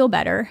made me feel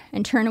better,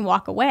 and turn and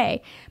walk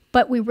away.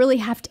 But we really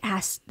have to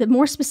ask the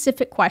more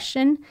specific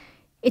question.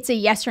 It's a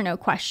yes or no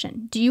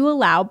question. Do you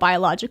allow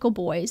biological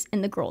boys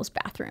in the girls'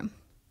 bathroom?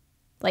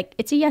 Like,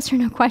 it's a yes or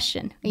no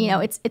question.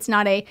 It's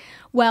not a,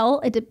 well,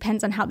 it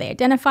depends on how they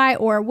identify,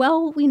 or,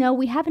 well,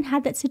 we haven't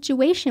had that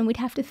situation. We'd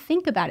have to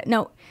think about it.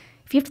 No,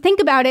 if you have to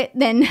think about it,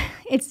 then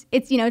it's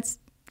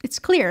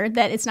clear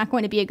that it's not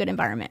going to be a good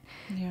environment.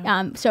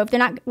 Yeah. So if they're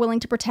not willing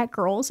to protect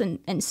girls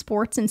and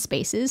sports and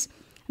spaces,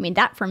 I mean,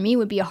 that for me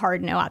would be a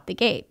hard no out the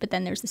gate. But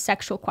then there's the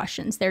sexual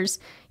questions. There's,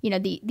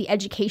 the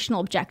educational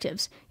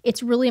objectives.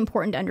 It's really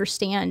important to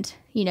understand,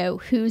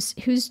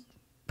 who's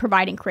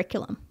providing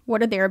curriculum.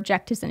 What are their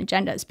objectives and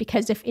agendas?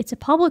 Because if it's a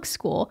public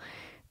school,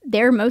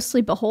 they're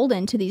mostly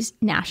beholden to these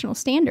national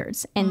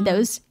standards, and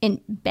those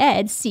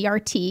embed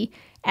CRT,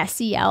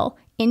 SEL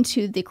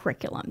into the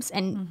curriculums.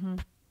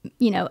 And,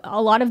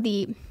 a lot of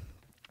the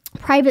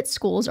private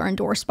schools are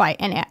endorsed by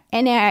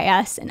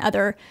NAIS and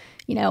other,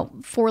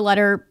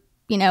 four-letter,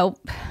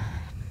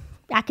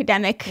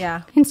 academic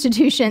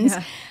institutions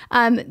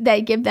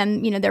that give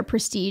them, their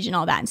prestige and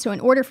all that. And so in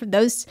order for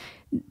those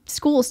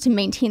schools to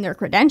maintain their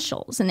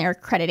credentials and their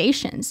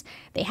accreditations,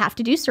 they have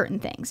to do certain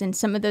things. And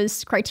some of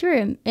those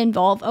criteria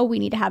involve, we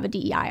need to have a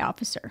DEI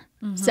officer.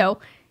 So,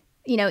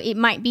 it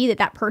might be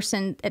that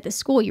person at the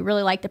school, you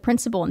really like the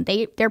principal and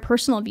their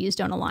personal views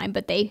don't align,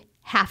 but they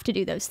have to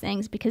do those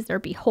things because they're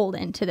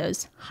beholden to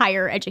those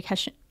higher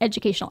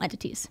educational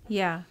entities.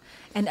 Yeah.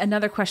 And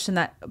another question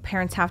that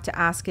parents have to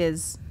ask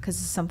is, because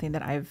this is something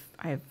that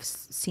I've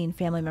seen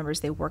family members,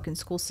 they work in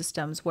school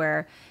systems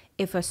where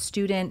if a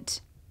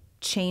student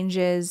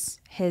changes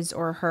his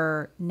or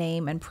her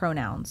name and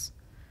pronouns,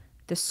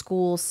 the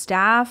school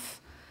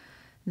staff,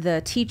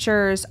 the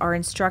teachers are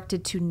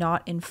instructed to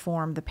not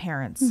inform the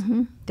parents.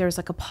 There's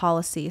like a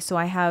policy. So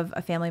I have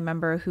a family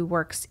member who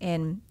works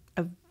in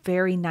a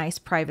very nice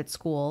private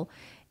school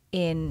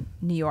in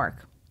New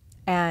York.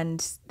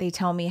 And they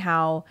tell me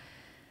how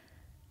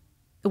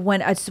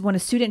when a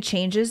student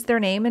changes their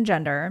name and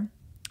gender,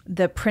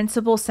 the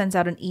principal sends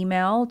out an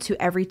email to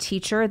every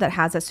teacher that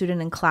has that student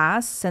in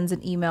class, sends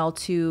an email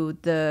to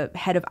the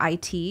head of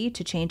IT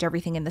to change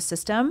everything in the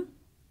system,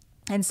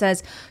 and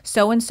says,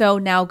 so-and-so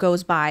now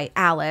goes by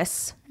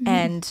Alice,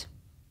 and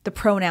the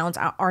pronouns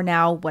are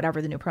now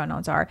whatever the new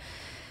pronouns are.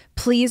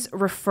 Please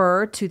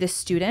refer to this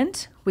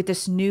student with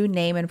this new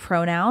name and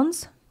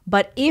pronouns.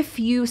 But if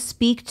you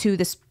speak to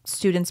the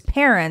student's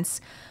parents,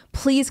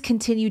 please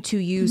continue to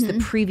use the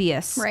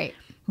previous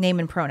name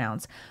and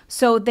pronouns.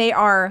 So they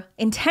are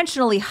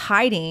intentionally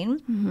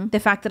hiding the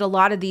fact that a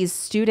lot of these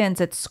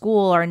students at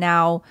school are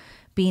now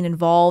being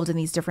involved in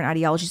these different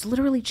ideologies,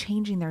 literally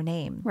changing their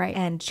name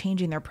and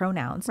changing their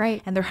pronouns.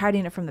 And they're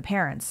hiding it from the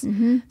parents.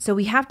 So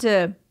we have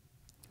to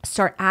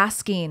start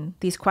asking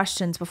these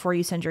questions before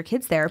you send your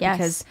kids there,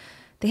 because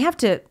they have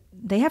to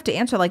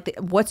answer, like,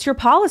 what's your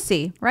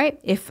policy?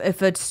 If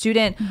a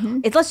student,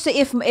 let's say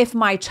if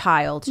my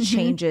child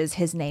changes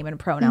his name and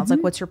pronouns,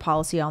 like, what's your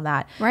policy on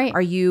that?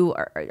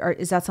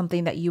 Is that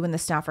something that you and the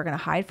staff are going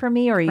to hide from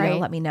me, or are you going to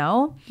let me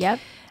know?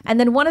 And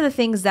then one of the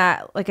things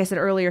that, like I said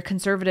earlier,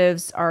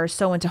 conservatives are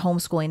so into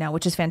homeschooling now,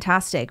 which is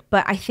fantastic.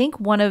 But I think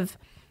one of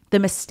the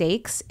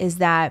mistakes is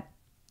that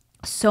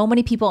so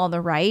many people on the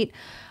right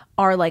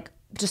are like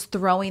just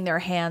throwing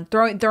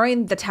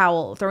the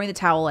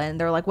towel in.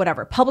 They're like,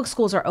 whatever, public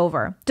schools are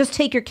over. Just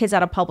take your kids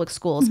out of public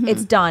schools.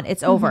 It's done.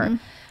 It's over.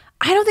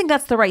 I don't think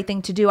that's the right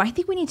thing to do. I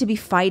think we need to be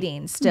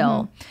fighting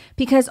still,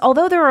 because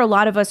although there are a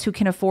lot of us who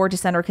can afford to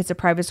send our kids to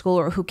private school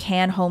or who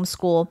can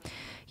homeschool,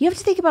 you have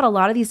to think about a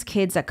lot of these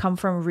kids that come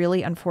from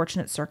really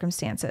unfortunate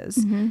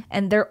circumstances,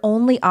 and their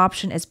only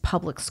option is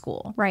public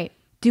school.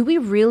 Do we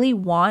really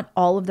want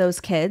all of those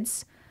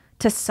kids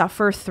to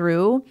suffer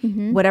through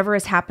whatever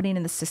is happening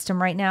in the system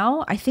right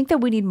now? I think that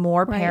we need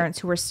more parents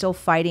who are still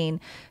fighting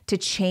to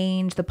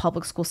change the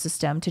public school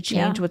system, to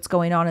change what's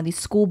going on in these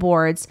school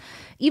boards.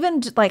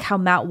 Even like how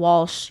Matt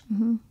Walsh,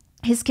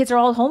 his kids are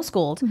all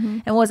homeschooled.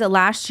 And was it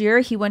last year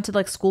he went to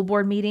like school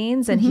board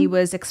meetings and he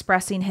was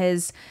expressing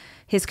his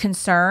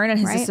concern and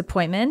his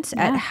disappointment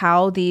at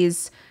how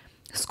these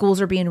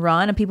schools are being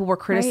run, and people were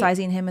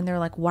criticizing him, and they're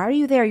like, why are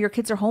you there? Your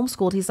kids are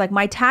homeschooled. He's like,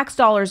 my tax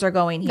dollars are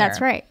going here. That's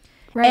right.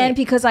 And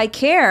because I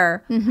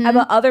care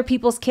about other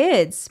people's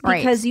kids.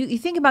 Because you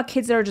think about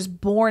kids that are just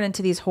born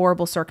into these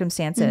horrible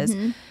circumstances.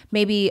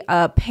 Maybe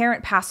a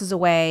parent passes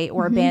away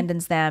or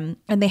abandons them,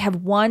 and they have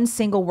one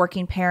single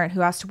working parent who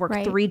has to work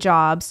 3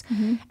 jobs,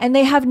 and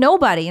they have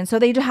nobody. And so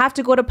they have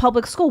to go to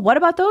public school. What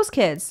about those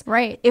kids?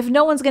 If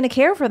no one's going to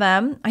care for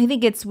them, I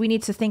think we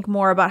need to think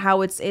more about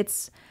how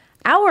it's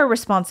our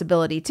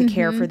responsibility to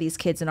care for these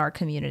kids in our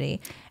community.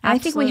 And I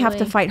think we have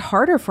to fight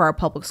harder for our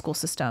public school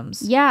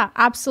systems. Yeah,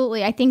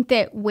 absolutely. I think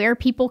that where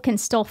people can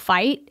still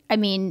fight, I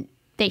mean,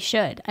 they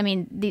should. I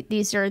mean,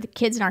 these are the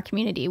kids in our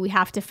community. We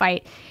have to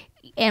fight.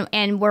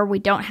 And where we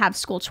don't have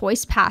school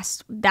choice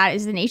passed, that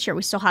is the nature.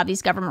 We still have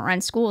these government-run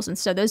schools. And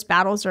so those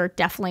battles are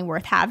definitely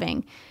worth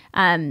having.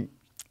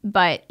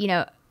 But,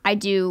 I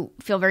do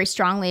feel very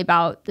strongly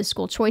about the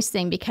school choice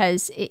thing,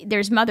 because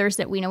there's mothers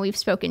that we know we've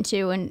spoken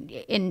to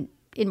and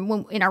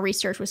in our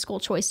research with school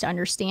choice to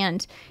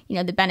understand,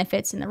 the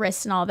benefits and the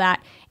risks and all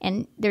that.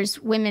 And there's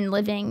women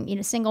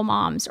living, single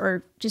moms,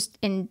 or just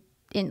in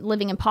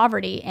living in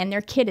poverty, and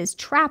their kid is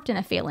trapped in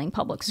a failing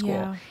public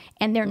school,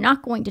 and they're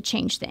not going to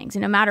change things.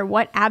 And no matter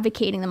what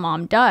advocating the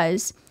mom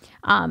does,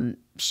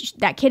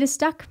 that kid is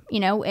stuck,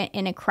 in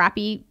a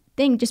crappy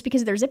thing just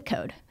because of their zip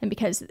code and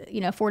because,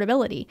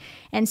 affordability.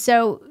 And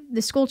so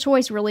the school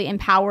choice really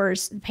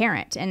empowers the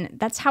parent, and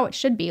that's how it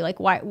should be. Like,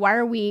 why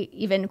are we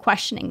even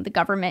questioning the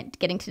government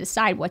getting to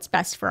decide what's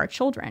best for our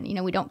children?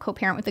 We don't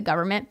co-parent with the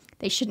government.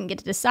 They shouldn't get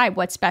to decide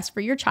what's best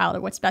for your child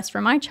or what's best for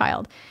my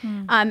child.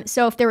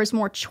 So if there was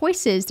more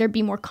choices, there'd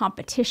be more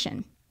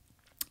competition.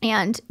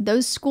 And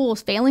those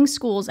schools, failing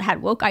schools that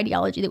had woke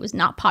ideology that was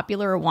not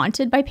popular or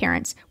wanted by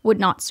parents, would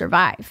not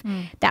survive.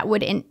 That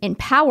would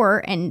empower,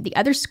 and the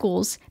other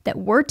schools that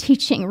were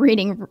teaching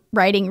reading,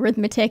 writing,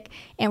 arithmetic,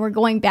 and were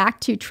going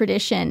back to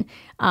tradition,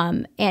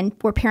 and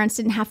where parents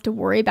didn't have to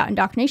worry about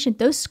indoctrination,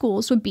 those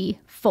schools would be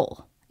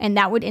full. And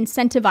that would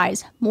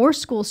incentivize more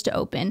schools to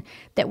open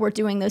that were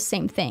doing those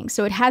same things.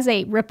 So it has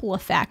a ripple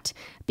effect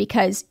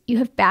because you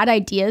have bad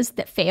ideas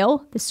that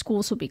fail, the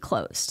schools will be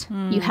closed.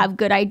 You have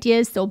good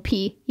ideas, there'll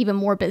be even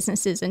more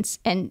businesses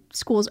and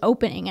schools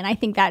opening. And I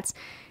think that's,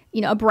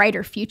 a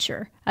brighter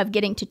future of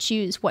getting to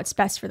choose what's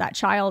best for that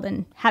child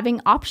and having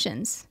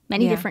options,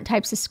 many different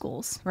types of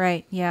schools.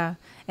 Right. Yeah.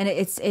 And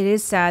it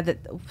is sad that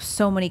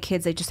so many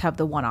kids, they just have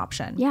the one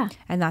option. Yeah.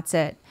 And that's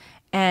it.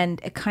 And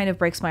it kind of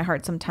breaks my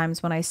heart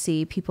sometimes when I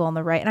see people on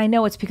the right. And I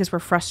know it's because we're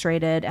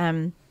frustrated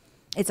and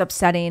it's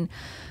upsetting,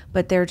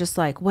 but they're just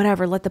like,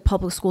 whatever, let the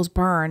public schools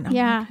burn. I'm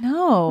like,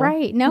 no.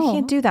 Right. No. You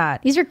can't do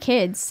that. These are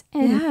kids.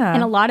 And,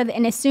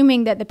 and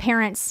assuming that the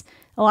parents,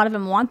 a lot of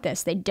them want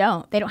this. They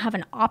don't have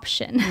an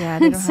option. Yeah,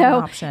 they don't have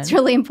an option. It's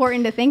really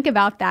important to think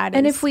about that.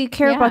 And if we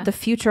care about the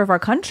future of our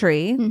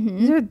country,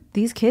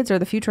 these kids are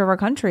the future of our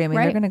country. I mean,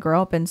 they're going to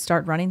grow up and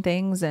start running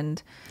things,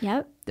 and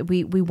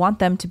we want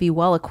them to be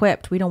well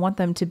equipped. We don't want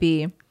them to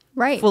be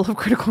full of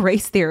critical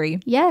race theory.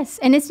 Yes,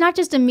 and it's not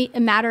just a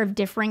matter of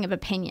differing of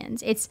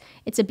opinions. It's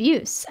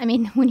abuse. I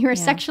mean, when you're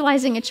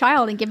sexualizing a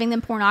child and giving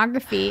them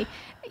pornography,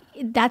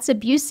 that's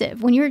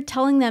abusive. When you're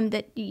telling them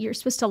that you're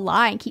supposed to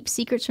lie and keep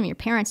secrets from your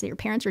parents, that your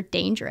parents are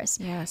dangerous,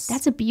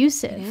 that's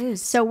abusive. It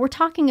is. So we're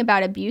talking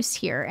about abuse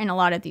here in a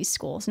lot of these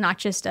schools, not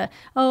just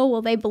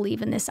they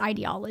believe in this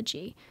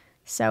ideology.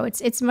 So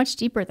it's much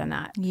deeper than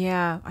that.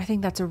 Yeah, I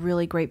think that's a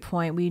really great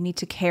point. We need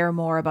to care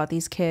more about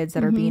these kids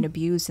that are being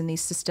abused in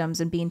these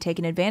systems and being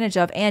taken advantage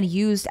of and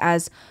used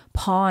as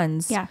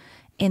pawns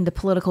in the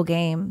political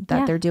game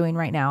that they're doing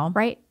right now.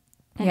 Right.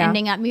 And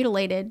ending up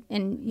mutilated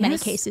in many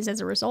cases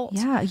as a result.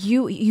 Yeah.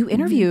 You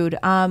interviewed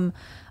a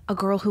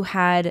girl who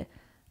had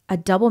a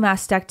double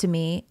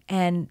mastectomy,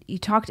 and you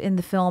talked in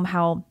the film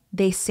how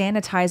they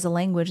sanitize the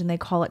language and they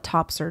call it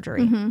top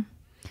surgery.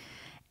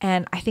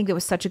 And I think it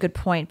was such a good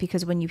point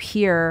because when you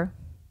hear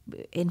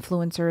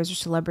influencers or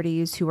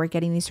celebrities who are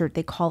getting these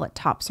they call it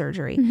top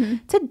surgery.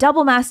 It's a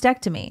double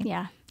mastectomy.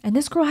 Yeah. And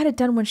this girl had it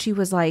done when she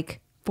was like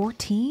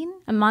 14?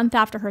 A month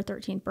after her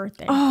 13th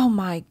birthday. Oh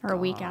my gosh. Or a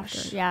week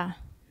after. Yeah.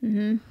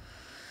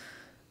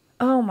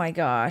 Oh my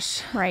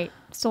gosh. Right.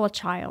 Still a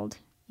child,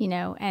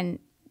 and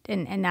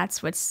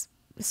that's what's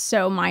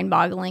so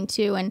mind-boggling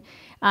too. And,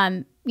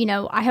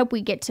 I hope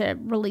we get to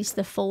release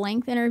the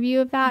full-length interview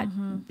of that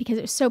because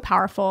it was so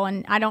powerful.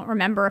 And I don't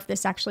remember if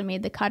this actually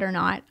made the cut or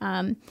not.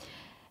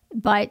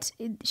 But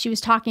she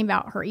was talking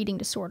about her eating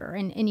disorder.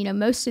 And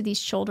most of these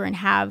children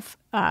have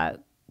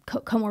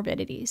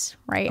comorbidities,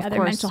 right?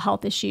 Other mental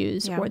health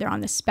issues, or they're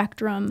on the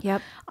spectrum,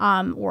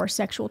 or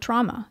sexual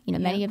trauma.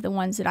 Many of the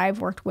ones that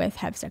I've worked with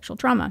have sexual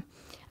trauma.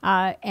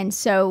 And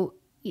so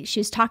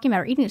she was talking about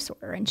her eating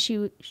disorder, and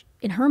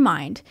in her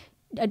mind,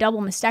 a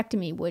double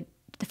mastectomy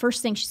the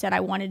first thing she said I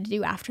wanted to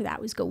do after that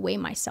was go weigh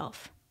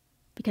myself,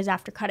 because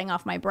after cutting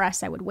off my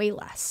breasts, I would weigh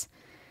less.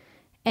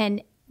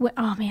 And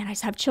oh man, I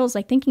just have chills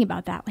thinking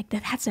about that.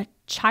 That's a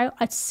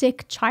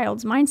sick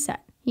child's mindset.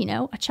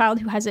 A child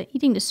who has an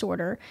eating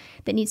disorder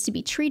that needs to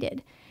be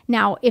treated.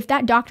 Now, if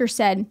that doctor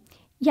said,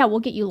 yeah, we'll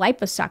get you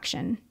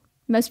liposuction,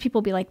 most people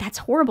will be like, that's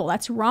horrible.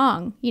 That's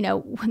wrong. You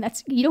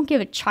don't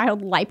give a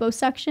child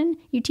liposuction.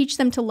 You teach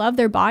them to love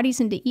their bodies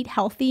and to eat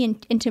healthy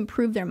and to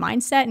improve their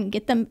mindset and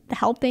get them the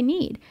help they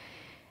need.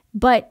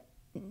 But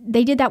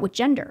they did that with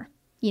gender.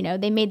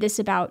 They made this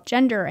about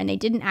gender, and they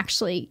didn't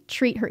actually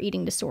treat her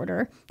eating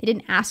disorder. They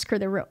didn't ask her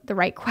the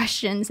right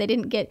questions. They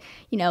didn't get,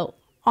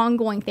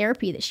 ongoing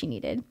therapy that she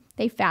needed.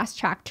 They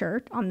fast-tracked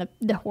her on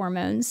the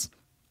hormones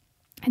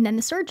and then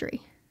the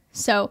surgery.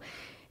 So,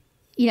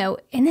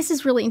 and this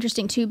is really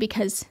interesting too,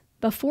 because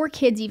before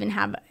kids even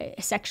have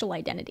a sexual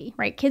identity,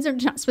 right? Kids are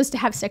not supposed to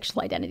have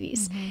sexual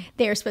identities.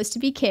 They are supposed to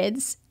be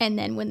kids. And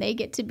then when they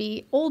get to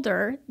be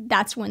older,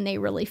 that's when they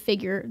really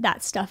figure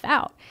that stuff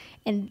out.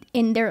 And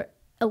they're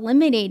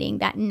eliminating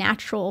that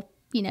natural,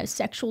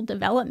 sexual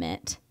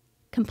development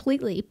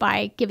completely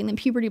by giving them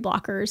puberty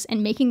blockers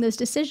and making those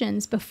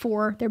decisions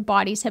before their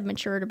bodies have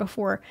matured or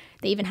before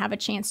they even have a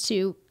chance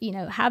to,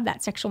 have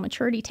that sexual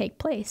maturity take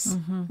place,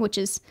 which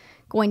is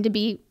going to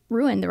be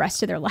ruined the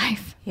rest of their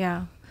life.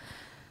 Yeah.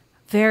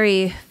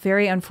 Very,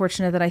 very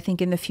unfortunate that I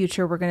think in the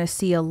future we're going to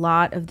see a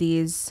lot of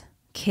these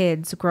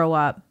kids grow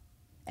up,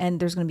 and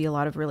there's going to be a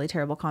lot of really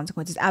terrible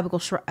consequences.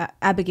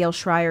 Abigail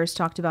Schreier's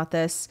talked about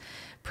this,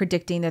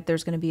 predicting that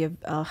there's going to be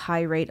a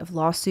high rate of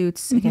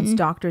lawsuits against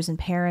doctors and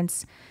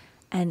parents.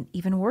 And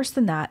even worse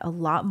than that, a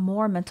lot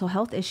more mental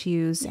health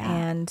issues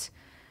and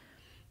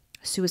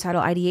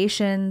suicidal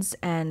ideations.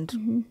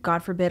 And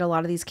God forbid, a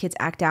lot of these kids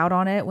act out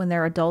on it when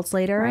they're adults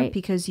later,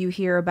 because you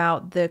hear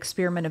about the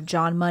experiment of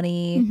John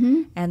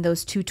Money and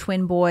those two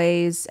twin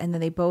boys, and then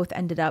they both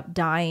ended up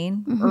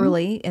dying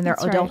early in their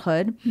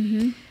adulthood.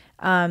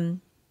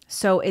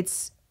 So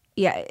it's,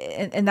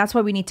 and that's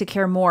why we need to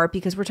care more,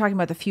 because we're talking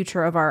about the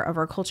future of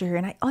our culture here.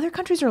 And other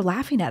countries are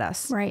laughing at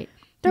us. Right.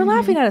 They're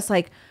laughing at us,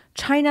 like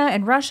China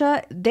and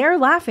Russia. They're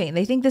laughing.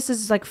 They think this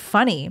is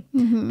funny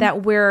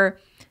that we're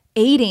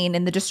aiding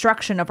in the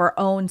destruction of our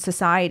own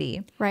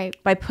society, right,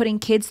 by putting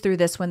kids through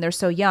this when they're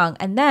so young.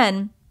 And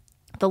then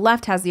the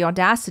left has the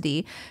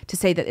audacity to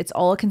say that it's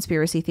all a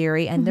conspiracy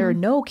theory and there are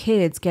no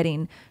kids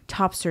getting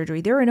top surgery.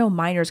 There are no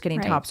minors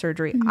getting top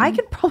surgery. I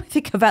can probably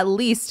think of at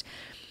least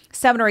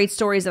 7 or 8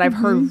 stories that I've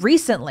heard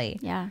recently.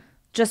 Yeah.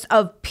 Just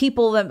of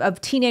people, of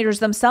teenagers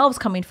themselves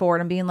coming forward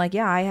and being like,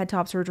 yeah, I had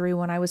top surgery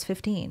when I was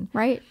 15.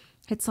 Right.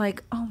 It's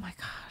like, oh my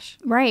gosh.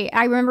 Right.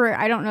 I remember,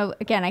 I don't know,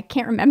 again, I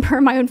can't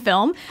remember my own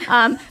film.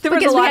 There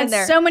was a lot we had in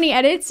there. so many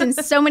edits and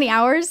so many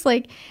hours.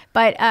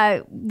 But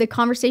the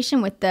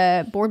conversation with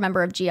the board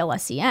member of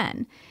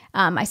GLSEN,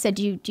 I said,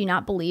 do you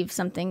not believe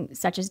something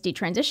such as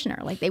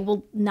detransitioner? Like, they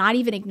will not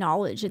even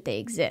acknowledge that they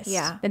exist.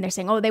 Yeah. Then they're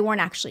saying, oh, they weren't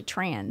actually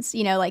trans.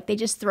 You know, like, they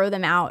just throw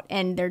them out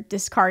and they're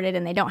discarded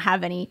and they don't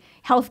have any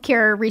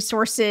healthcare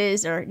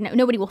resources, or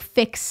nobody will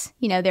fix,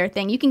 their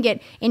thing. You can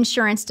get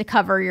insurance to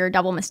cover your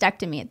double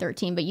mastectomy at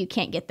 13, but you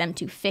can't get them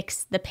to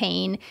fix the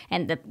pain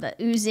and the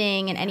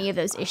oozing and any of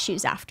those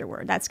issues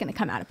afterward. That's going to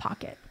come out of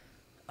pocket.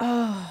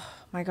 Oh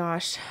my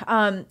gosh.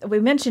 We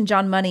mentioned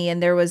John Money,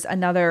 and there was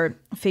another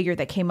figure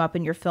that came up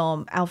in your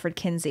film, Alfred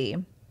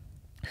Kinsey,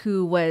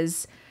 who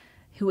is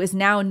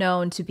now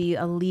known to be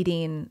a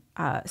leading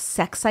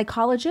sex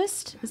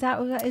psychologist. Is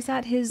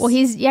that his? Well,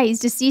 he's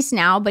deceased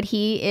now, but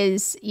he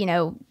is,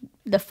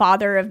 the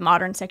father of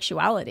modern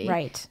sexuality.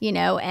 Right.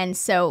 And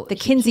so the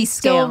Kinsey he's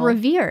scale. Still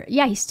revered.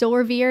 Yeah, he's still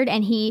revered,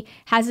 and he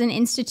has an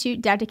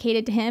institute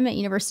dedicated to him at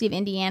University of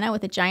Indiana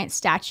with a giant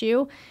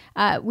statue.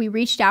 We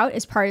reached out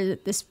as part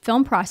of this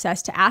film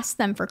process to ask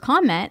them for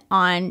comment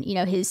on,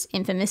 his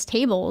infamous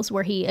tables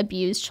where he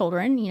abused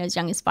children, as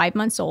young as 5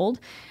 months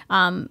old.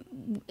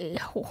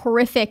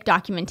 Horrific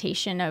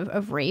documentation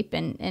of rape,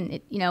 and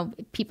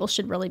it, people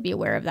should really be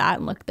aware of that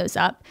and look those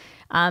up.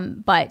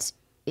 But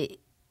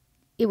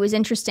it was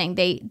interesting.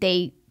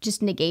 They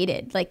just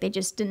negated, like, they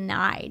just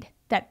denied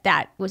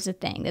that was a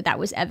thing, that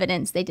was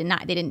evidence. They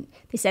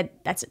said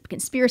that's a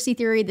conspiracy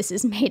theory. This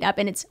is made up,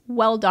 and it's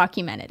well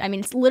documented. I mean,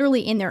 it's literally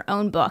in their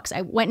own books.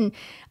 I went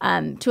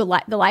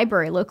to the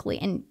library locally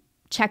and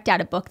checked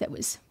out a book that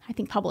was, I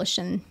think, published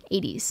in the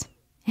 80s.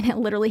 And it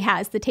literally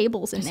has the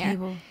tables in there.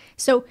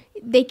 So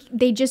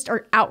they just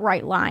are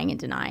outright lying and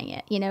denying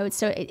it.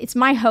 So it's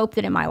my hope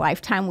that in my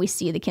lifetime we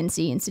see the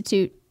Kinsey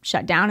Institute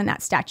shut down and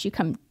that statue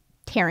come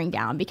tearing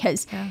down,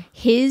 because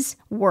his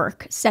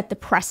work set the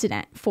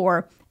precedent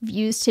for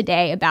views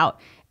today about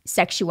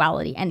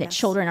sexuality and that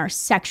children are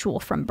sexual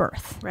from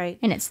birth. Right.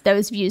 And it's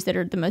those views that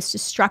are the most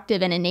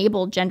destructive and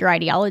enable gender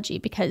ideology,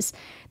 because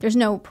there's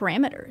no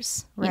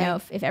parameters.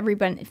 Right. If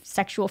everybody's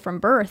sexual from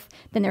birth,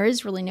 then there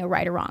is really no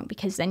right or wrong,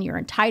 because then you're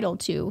entitled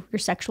to your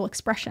sexual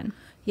expression.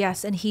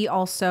 Yes. And he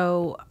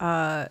also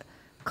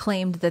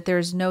claimed that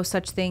there's no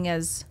such thing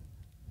as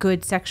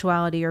good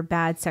sexuality or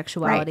bad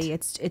sexuality.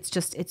 Right.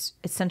 It's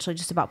essentially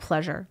just about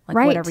pleasure, like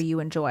right. whatever you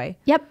enjoy.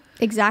 Yep,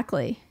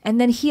 exactly.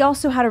 And then he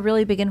also had a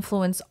really big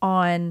influence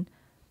on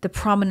the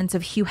prominence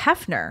of Hugh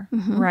Hefner,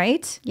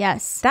 right?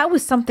 Yes. That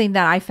was something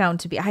that I found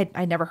to be,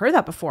 I never heard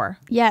that before.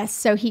 Yes.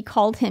 So he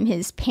called him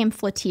his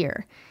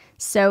pamphleteer.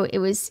 So it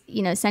was,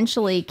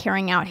 essentially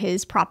carrying out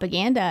his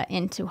propaganda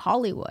into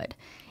Hollywood.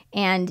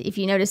 And if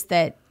you notice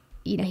that,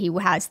 he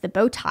has the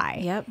bow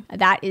tie. Yep.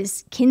 That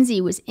is,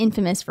 Kinsey was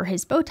infamous for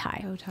his bow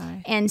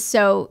tie. And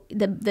so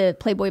the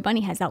Playboy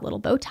bunny has that little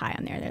bow tie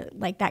on there. They're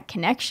like, that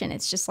connection,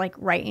 it's just like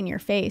right in your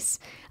face.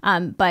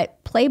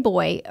 But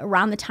Playboy,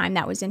 around the time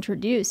that was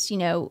introduced,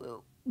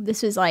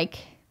 this was like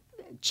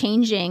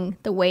changing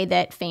the way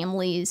that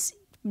families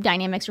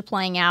dynamics are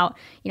playing out,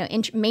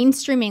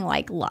 mainstreaming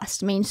like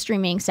lust,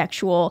 mainstreaming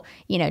sexual,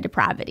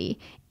 depravity,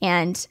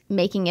 and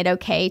making it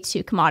okay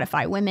to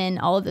commodify women,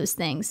 all of those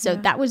things. So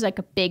that was like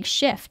a big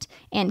shift.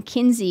 And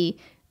Kinsey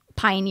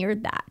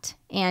pioneered that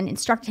and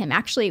instructed him.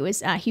 Actually, it was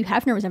Hugh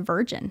Hefner was a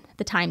virgin at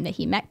the time that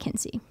he met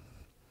Kinsey.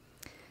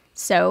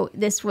 So Hugh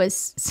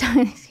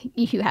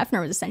Hefner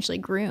was essentially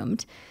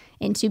groomed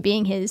into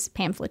being his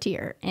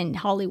pamphleteer in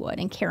Hollywood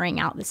and carrying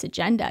out this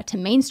agenda to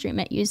mainstream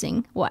it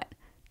using what?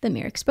 The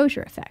mere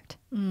exposure effect.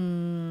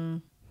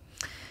 And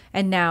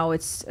now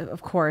it's,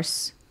 of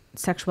course,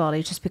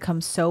 sexuality just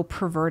becomes so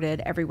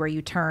perverted everywhere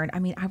you turn. I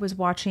mean, there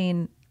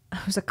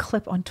was a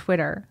clip on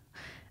Twitter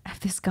of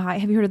this guy.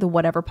 Have you heard of the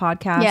Whatever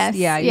podcast? Yes.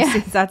 Yeah. You see,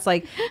 that's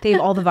like, they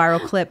have all the viral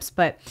clips,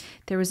 but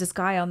there was this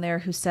guy on there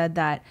who said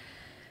that,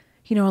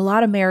 a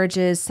lot of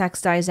marriages,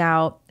 sex dies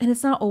out, and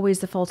it's not always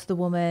the fault of the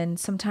woman.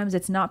 Sometimes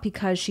it's not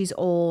because she's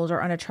old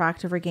or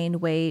unattractive or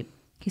gained weight.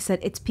 He said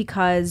it's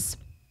because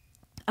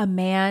a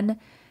man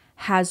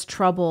has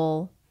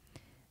trouble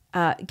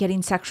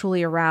getting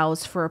sexually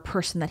aroused for a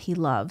person that he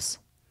loves.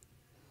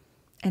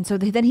 And so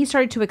then he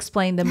started to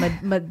explain the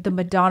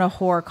Madonna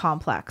whore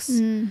complex,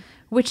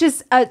 which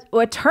is a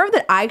term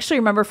that I actually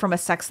remember from a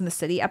Sex and the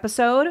City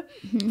episode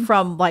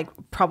from like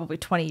probably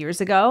 20 years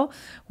ago,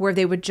 where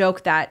they would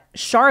joke that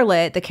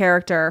Charlotte, the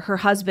character, her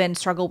husband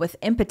struggled with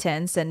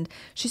impotence. And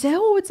she said,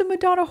 oh, it's a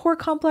Madonna whore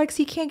complex.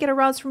 He can't get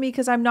aroused for me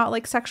because I'm not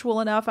like sexual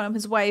enough and I'm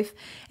his wife.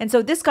 And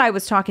so this guy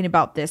was talking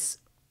about this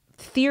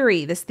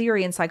theory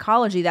in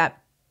psychology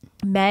that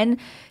Men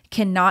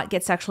cannot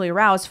get sexually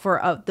aroused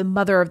for the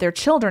mother of their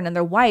children and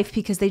their wife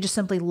because they just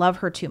simply love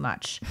her too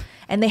much.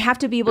 And they have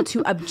to be able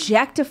to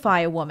objectify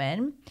a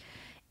woman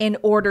in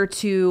order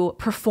to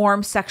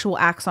perform sexual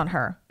acts on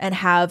her and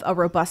have a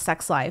robust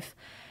sex life.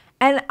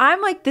 And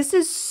I'm like, this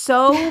is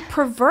so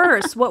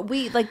perverse. What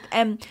we like,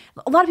 and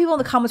a lot of people in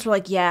the comments were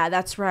like, yeah,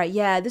 that's right.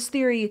 Yeah, this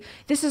theory,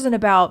 this isn't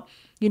about,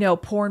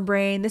 porn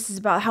brain. This is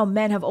about how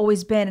men have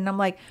always been. And I'm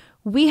like,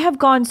 we have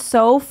gone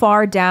so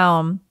far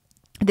down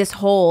this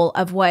hole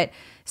of what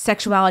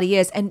sexuality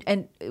is.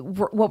 And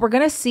what we're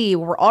going to see,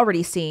 what we're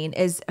already seeing,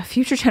 is a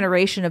future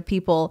generation of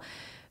people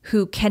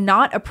who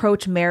cannot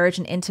approach marriage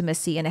and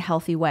intimacy in a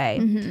healthy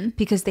way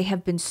because they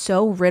have been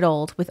so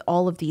riddled with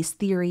all of these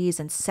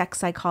theories and sex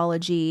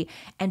psychology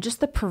and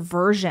just the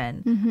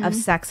perversion of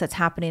sex that's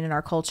happening in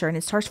our culture. And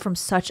it starts from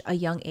such a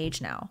young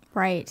age now.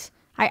 Right.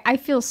 I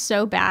feel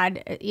so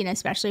bad,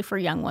 especially for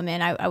young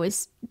women. I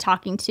was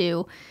talking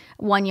to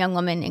one young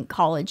woman in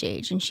college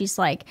age, and she's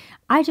like,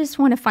 I just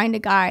want to find a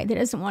guy that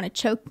doesn't want to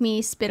choke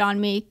me, spit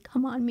on me,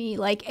 come on me,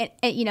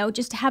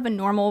 just to have a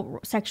normal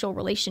sexual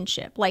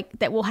relationship,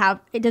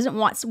 it doesn't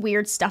want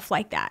weird stuff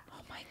like that.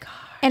 Oh my gosh.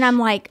 And I'm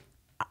like,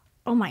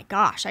 oh my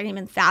gosh, I didn't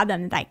even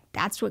fathom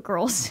that's what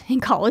girls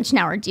in college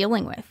now are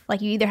dealing with.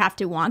 Like, you either have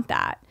to want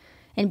that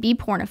and be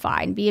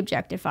pornified and be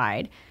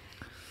objectified,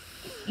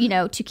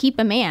 to keep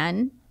a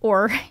man,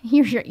 or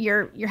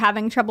you're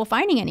having trouble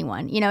finding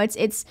anyone.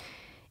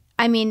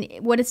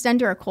 What it's done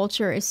to our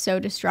culture is so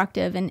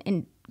destructive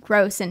and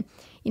gross. And,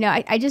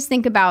 I just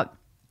think about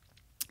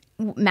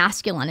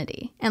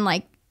masculinity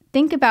and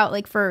think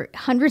about for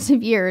hundreds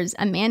of years,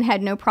 a man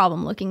had no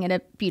problem looking at a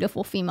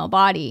beautiful female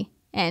body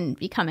and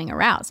becoming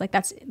aroused.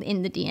 That's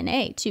in the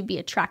DNA to be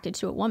attracted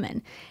to a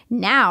woman.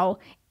 Now,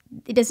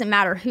 it doesn't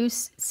matter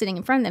who's sitting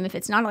in front of them. If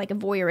it's not a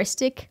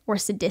voyeuristic or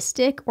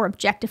sadistic or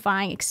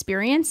objectifying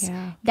experience,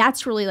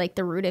 that's really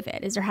the root of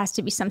it, is there has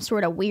to be some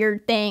sort of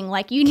weird thing.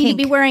 You need to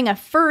be wearing a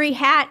furry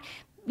hat.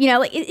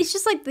 It's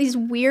just these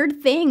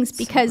weird things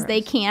because they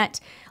can't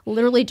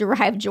literally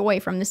derive joy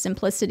from the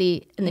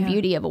simplicity and the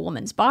beauty of a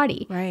woman's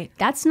body. Right.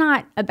 That's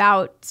not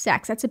about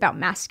sex. That's about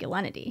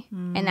masculinity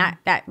and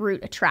that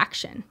root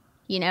attraction.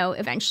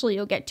 Eventually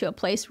you'll get to a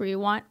place where you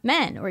want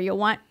men, or you'll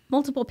want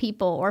multiple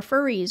people, or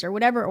furries, or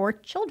whatever, or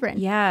children.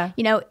 Yeah.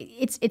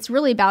 It's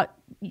really about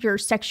your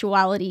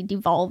sexuality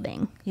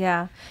devolving.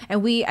 Yeah.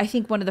 And I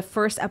think one of the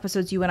first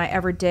episodes you and I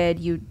ever did,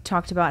 you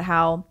talked about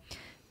how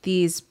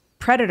these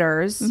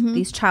predators,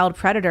 these child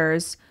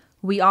predators,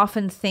 we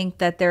often think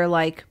that they're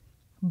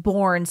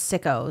born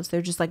sickos.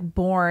 They're just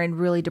born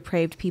really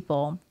depraved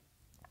people.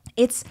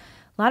 A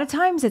lot of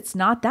times it's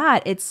not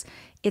that. It's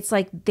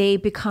they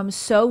become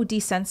so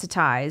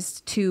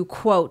desensitized to,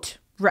 quote,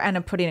 and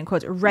I'm putting in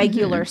quotes,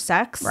 regular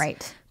sex.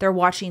 Right. They're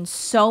watching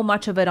so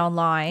much of it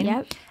online.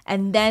 Yep.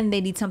 And then they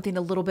need something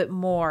a little bit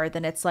more.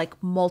 Then it's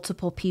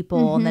multiple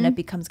people. And then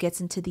it gets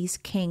into these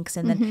kinks.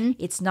 And then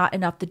it's not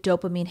enough. The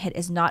dopamine hit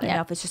is not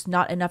enough. It's just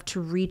not enough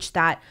to reach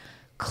that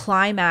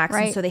climax.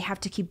 Right. And so they have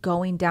to keep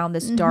going down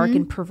this dark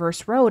and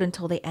perverse road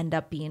until they end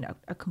up being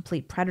a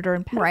complete predator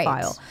and pedophile.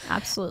 Right.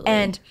 Absolutely.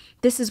 And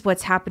this is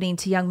what's happening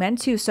to young men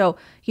too. So,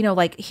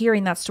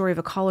 hearing that story of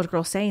a college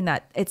girl saying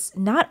that, it's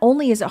not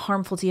only is it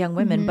harmful to young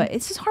women, but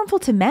it's just harmful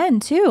to men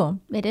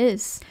too. It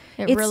is.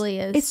 It really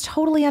is. It's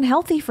totally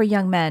unhealthy for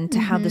young men to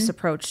have this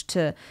approach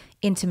to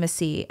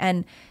intimacy.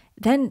 And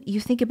then you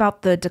think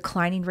about the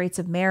declining rates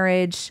of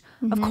marriage.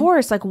 Of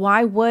course,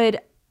 why would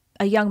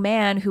a young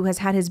man who has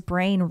had his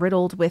brain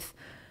riddled with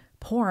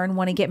porn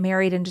want to get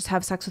married and just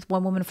have sex with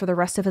one woman for the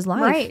rest of his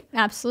life? Right.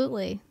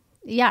 Absolutely.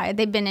 Yeah.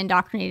 They've been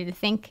indoctrinated to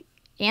think,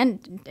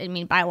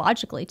 and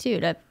biologically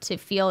too, to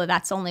feel that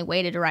that's the only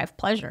way to derive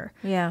pleasure.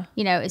 Yeah.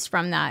 Is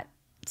from that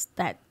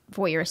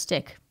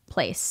voyeuristic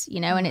place,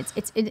 and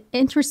it's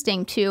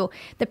interesting too,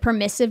 the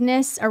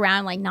permissiveness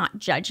around not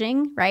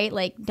judging,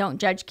 right? Don't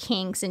judge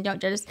kinks and don't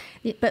judge,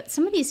 but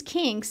some of these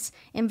kinks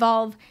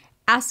involve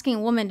asking a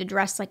woman to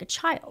dress like a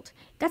child.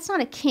 That's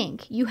not a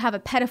kink. You have a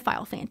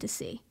pedophile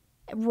fantasy.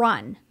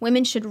 Run.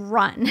 Women should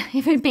run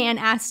if a man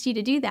asks you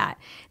to do that.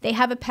 They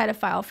have a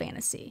pedophile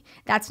fantasy.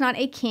 That's not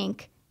a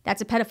kink.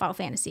 That's a pedophile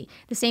fantasy.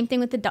 The same thing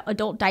with the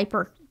adult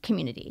diaper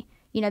community.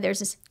 There's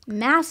this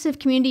massive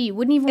community. You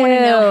wouldn't even want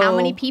to know how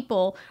many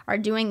people are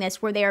doing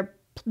this, where they're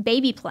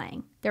baby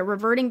playing. They're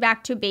reverting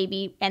back to a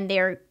baby, and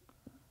they're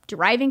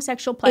deriving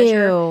sexual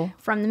pleasure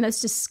from the most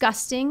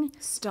disgusting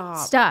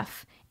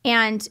stuff.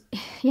 And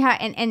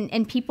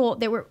and people,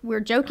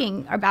 we're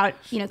joking about,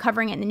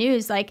 covering it in the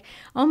news,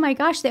 oh my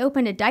gosh, they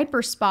opened a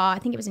diaper spa. I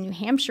think it was in New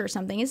Hampshire or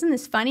something. Isn't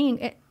this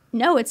funny?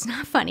 No, it's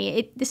not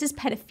funny. This is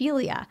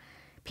pedophilia.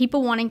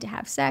 People wanting to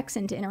have sex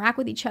and to interact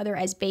with each other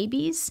as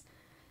babies.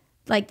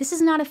 This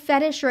is not a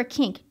fetish or a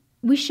kink.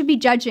 We should be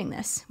judging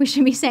this. We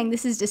should be saying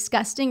this is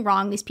disgusting,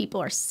 wrong. These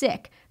people are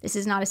sick. This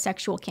is not a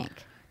sexual kink.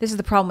 This is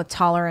the problem with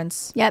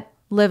tolerance. Yep.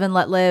 Live and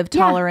let live,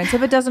 tolerance.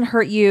 If it doesn't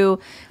hurt you,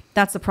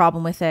 that's the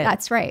problem with it.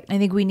 That's right. I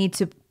think we need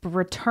to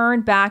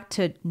return back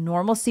to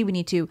normalcy. We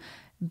need to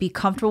be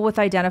comfortable with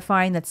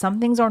identifying that some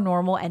things are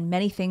normal and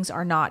many things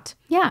are not.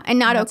 Yeah, and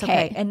not that's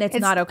okay. And it's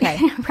not okay.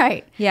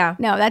 Right. Yeah.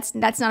 No, that's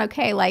not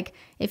okay. Like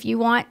if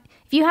you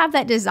have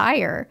that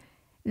desire,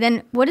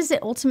 then what is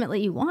it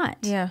ultimately you want?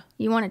 Yeah.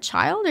 You want a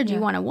child or do you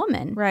want a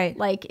woman? Right.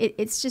 Like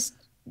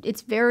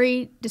it's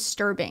very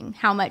disturbing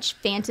how much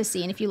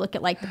fantasy, and if you look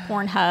at like the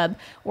Pornhub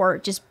or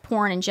just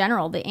porn in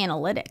general, the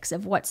analytics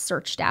of what's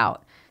searched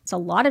out, it's a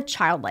lot of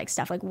childlike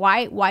stuff. Like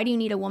why do you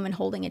need a woman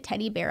holding a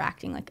teddy bear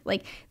acting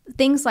like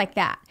things like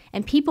that?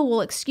 And people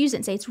will excuse it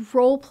and say it's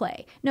role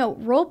play. No,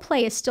 role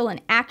play is still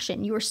an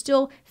action. You are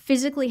still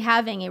physically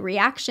having a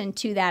reaction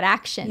to that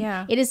action.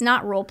 Yeah. It is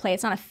not role play.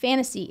 It's not a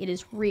fantasy. It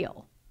is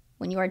real.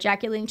 When you are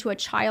ejaculating to a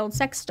child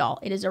sex doll,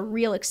 it is a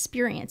real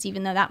experience,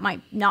 even though that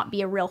might not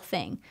be a real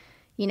thing,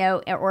 you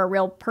know, or a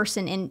real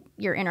person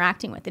you're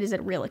interacting with. It is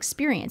a real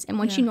experience. And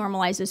once you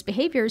normalize those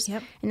behaviors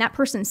and that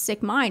person's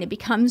sick mind, it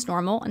becomes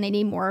normal, and they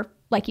need more,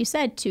 like you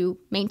said, to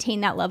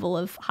maintain that level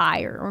of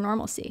high or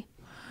normalcy.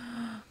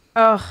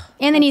 Oh,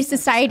 and they need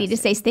society to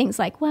say things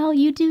like, well,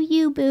 you do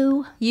you,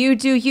 boo. You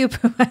do you,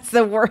 boo. That's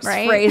the worst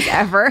phrase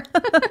ever.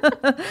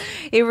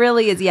 It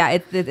really is. Yeah,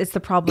 it's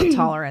the problem of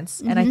tolerance.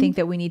 And I think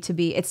that we need to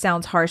be, it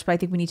sounds harsh, but I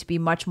think we need to be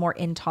much more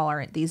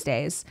intolerant these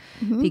days,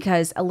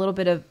 because a little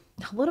bit of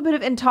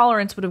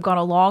intolerance would have gone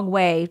a long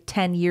way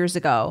 10 years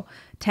ago,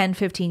 10,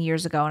 15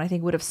 years ago. And I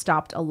think would have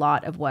stopped a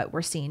lot of what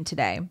we're seeing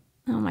today.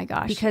 Oh my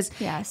gosh. Because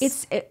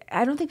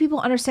I don't think people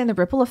understand the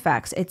ripple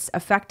effects.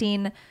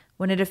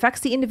 When it affects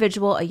the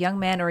individual, a young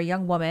man or a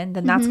young woman,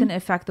 then that's going to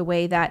affect the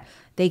way that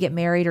they get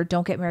married or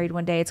don't get married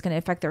one day. It's going to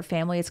affect their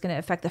family. It's going to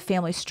affect the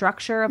family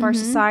structure of our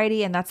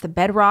society. And that's the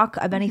bedrock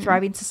of any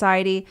thriving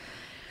society.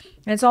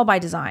 And it's all by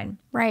design.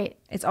 Right.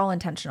 It's all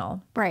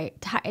intentional. Right.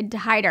 To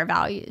hide our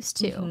values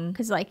too.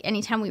 Because like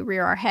anytime we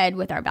rear our head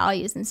with our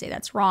values and say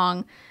that's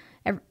wrong,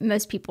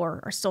 most people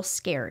are still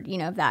scared, you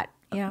know, of that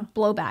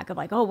blowback of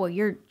like, oh, well,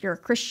 you're a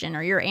Christian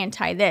or you're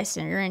anti this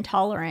and you're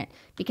intolerant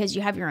because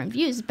you have your own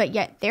views, but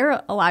yet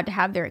they're allowed to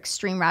have their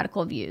extreme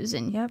radical views,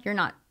 and you're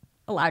not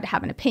allowed to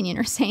have an opinion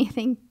or say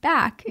anything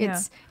back.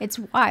 It's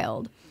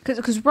wild.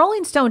 Because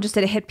Rolling Stone just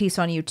did a hit piece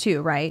on you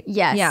too, right?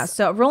 Yes. Yeah.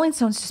 So Rolling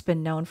Stone's just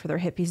been known for their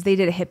hit pieces. They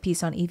did a hit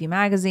piece on Evie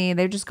Magazine.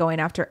 They're just going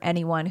after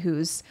anyone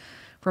who's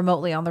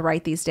remotely on the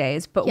right these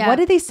days. But what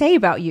did they say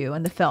about you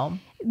in the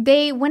film?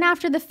 They went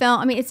after the film.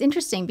 I mean, it's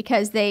interesting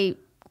because they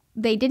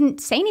didn't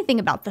say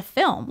anything about the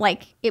film.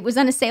 Like, it was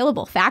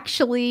unassailable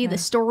factually, the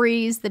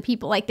stories, the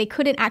people, like they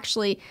couldn't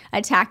actually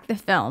attack the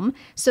film.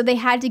 So they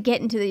had to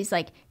get into these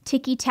like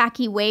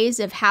ticky-tacky ways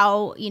of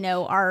how, you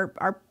know,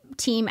 our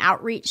team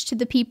outreach to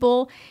the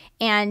people,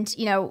 and,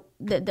 you know,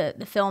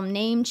 the film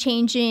name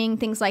changing,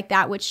 things like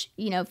that, which,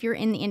 you know, if you're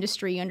in the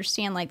industry, you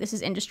understand like this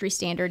is industry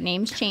standard.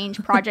 Names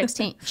change, projects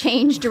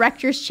change,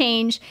 directors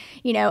change,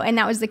 you know, and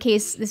that was the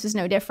case. This was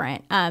no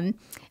different.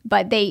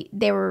 But they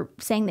were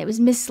saying that it was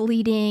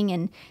misleading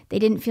and they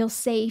didn't feel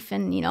safe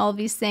and, you know, all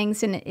these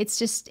things. And it's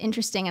just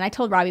interesting. And I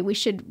told Robbie we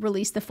should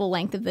release the full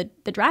length of the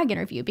drag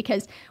interview,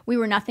 because we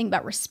were nothing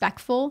but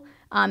respectful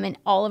in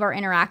all of our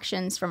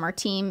interactions, from our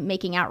team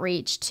making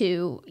outreach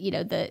to, you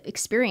know, the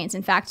experience.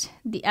 In fact,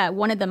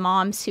 one of the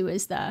moms who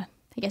is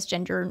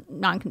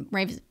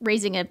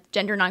raising a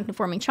gender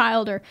nonconforming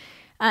child, or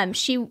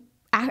she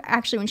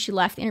actually, when she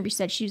left the interview,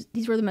 said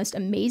these were the most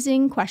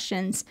amazing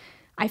questions.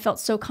 I felt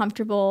so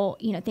comfortable.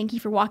 You know, thank you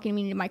for walking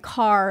me into my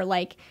car.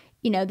 Like,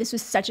 you know, this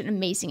was such an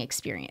amazing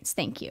experience.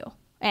 Thank you.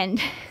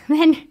 And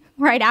then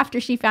right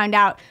after she found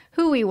out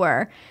who we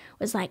were,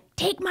 was like,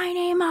 take my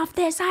name off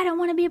this. I don't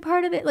want to be a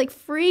part of it. Like,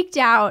 freaked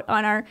out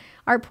on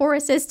our poor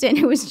assistant,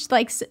 who was just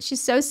like,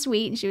 she's so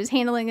sweet, and she was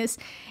handling this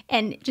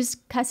and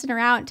just cussing her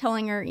out and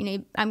telling her, you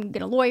know, I'm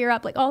going to lawyer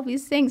up, like all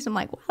these things. I'm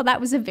like, wow, that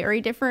was a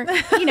very different,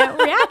 you know,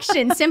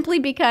 reaction, simply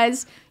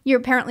because you're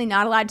apparently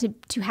not allowed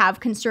to have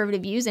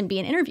conservative views and be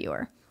an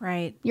interviewer.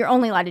 Right. You're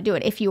only allowed to do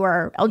it if you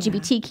are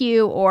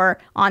LGBTQ or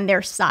on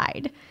their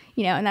side,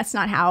 you know, and that's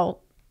not how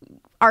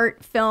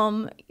art,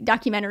 film,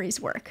 documentaries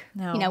work.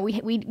 No. You know,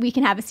 we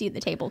can have a seat at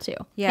the table too.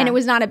 Yeah. And it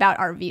was not about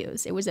our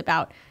views. It was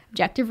about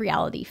objective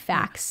reality,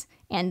 facts,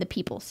 and the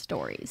people's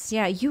stories.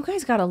 Yeah, you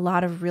guys got a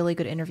lot of really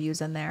good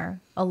interviews in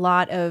there.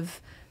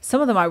 Some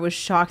of them I was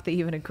shocked they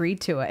even agreed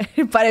to it.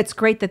 But it's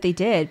great that they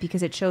did,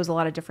 because it shows a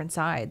lot of different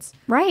sides.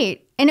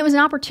 Right. And it was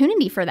an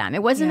opportunity for them.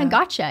 It wasn't a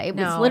gotcha. It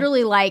was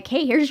literally like,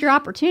 hey, here's your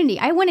opportunity.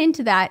 I went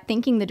into that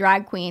thinking the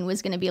drag queen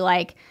was going to be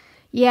like,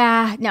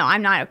 yeah, no,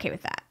 I'm not okay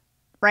with that.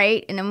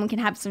 Right. And then we can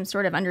have some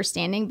sort of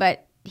understanding.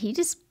 But he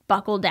just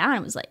buckled down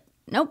and was like,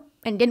 nope.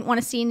 And didn't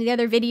want to see any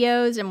other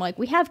videos. And like,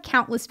 we have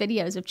countless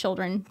videos of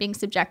children being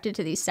subjected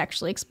to these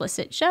sexually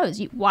explicit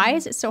shows. Why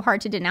is it so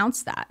hard to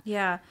denounce that?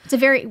 Yeah.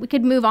 We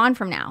could move on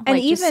from now. And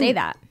like, even just say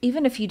that.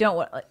 Even if you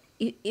don't,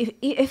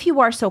 if you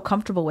are so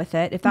comfortable with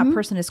it, if that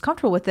person is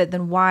comfortable with it,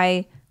 then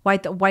why Why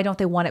don't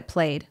they want it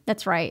played?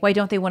 That's right. Why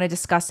don't they want to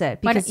discuss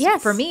it? Because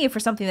yes. for me, for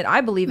something that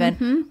I believe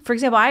in, for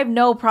example, I have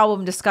no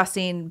problem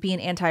discussing being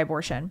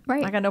anti-abortion.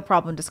 Right. I got no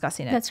problem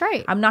discussing it. That's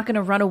right. I'm not going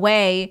to run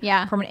away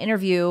from an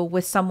interview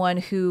with someone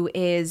who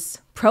is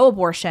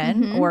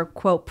pro-abortion or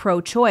quote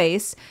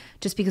pro-choice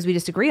just because we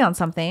disagree on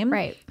something.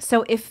 Right.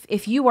 So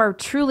if you are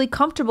truly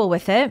comfortable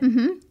with it,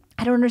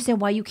 I don't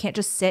understand why you can't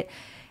just sit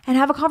and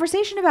have a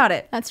conversation about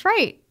it. That's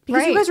right.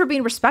 Because you guys were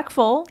being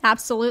respectful.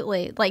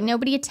 Absolutely. Like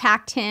nobody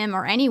attacked him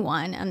or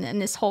anyone in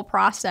this whole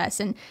process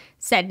and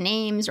said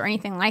names or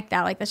anything like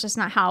that. Like that's just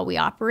not how we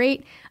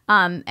operate.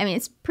 I mean,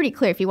 it's pretty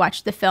clear if you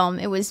watch the film,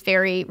 it was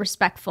very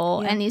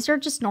respectful. And these are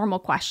just normal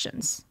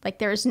questions. Like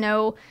there's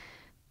no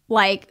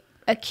like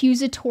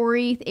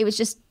accusatory. It was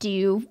just, do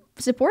you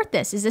support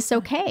this? Is this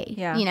okay?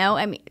 Yeah. You know,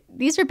 I mean,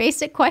 these are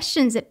basic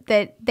questions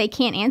that they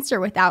can't answer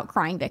without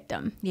crying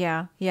victim.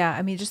 Yeah. Yeah.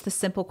 I mean, just the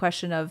simple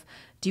question of,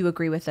 do you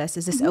agree with this?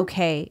 Is this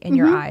okay in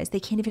your eyes? They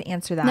can't even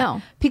answer that.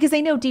 No. Because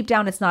they know deep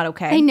down it's not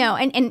okay. I know.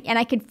 And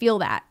I could feel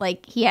that.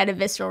 Like he had a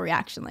visceral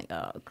reaction like,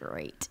 oh,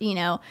 great. You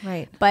know?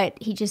 Right. But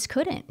he just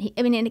couldn't.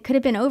 And it could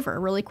have been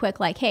over really quick.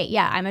 Like, hey,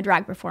 yeah, I'm a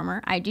drag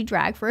performer. I do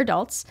drag for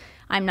adults.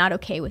 I'm not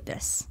okay with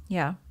this.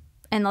 Yeah.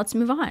 And let's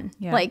move on.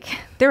 Yeah. Like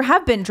there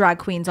have been drag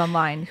queens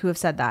online who have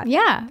said that.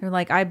 Yeah. They're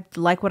like, I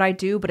like what I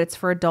do, but it's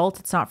for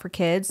adults. It's not for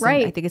kids. Right.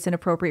 And I think it's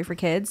inappropriate for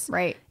kids.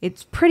 Right.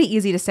 It's pretty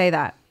easy to say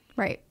that.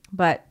 Right.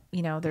 But,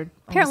 you know, they're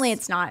apparently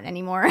it's not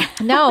anymore.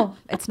 No,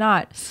 it's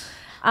not.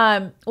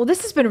 Well,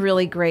 this has been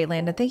really great,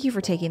 Landon. Thank you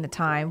for taking the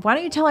time. Why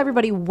don't you tell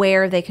everybody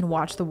where they can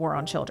watch The War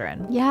on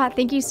Children? Yeah,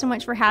 thank you so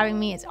much for having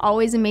me. It's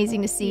always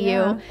amazing to see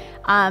you.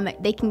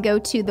 They can go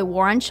to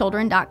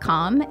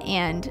thewaronchildren.com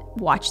and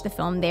watch the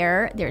film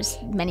there. There's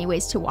many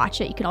ways to watch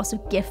it. You can also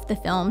gift the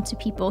film to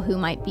people who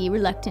might be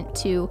reluctant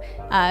to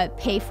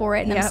pay for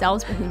it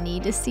themselves, but who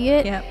need to see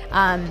it.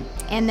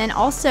 And then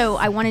also,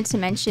 I wanted to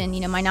mention,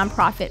 you know, my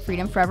nonprofit,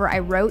 Freedom Forever, I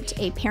wrote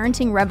a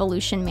parenting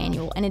revolution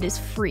manual, and it is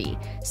free.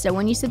 So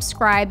when you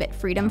subscribe at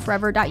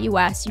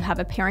freedomforever.us, you have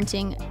a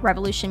parenting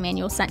revolution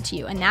manual sent to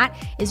you. And that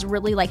is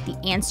really like the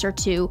answer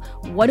to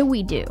what do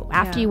we do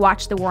after you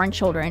watch The War on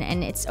Children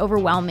and it's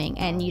overwhelming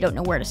and you don't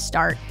know where to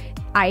start.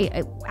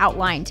 I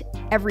outlined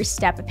every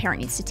step a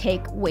parent needs to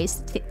take,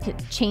 ways to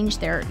change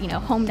their, you know,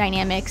 home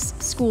dynamics,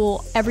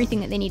 school, everything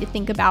that they need to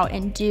think about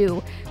and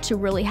do to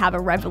really have a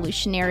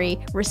revolutionary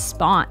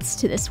response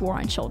to this war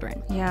on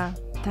children. Yeah.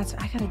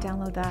 I gotta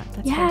download that.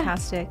 That's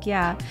fantastic.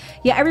 Yeah.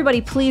 Everybody,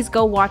 please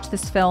go watch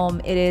this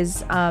film. It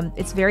is,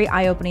 it's very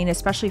eye-opening,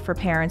 especially for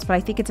parents, but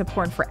I think it's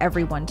important for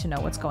everyone to know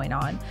what's going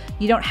on.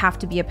 You don't have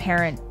to be a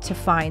parent to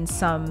find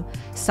some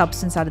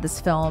substance out of this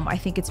film. I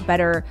think it's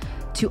better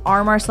to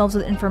arm ourselves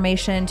with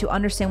information, to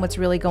understand what's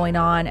really going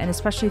on. And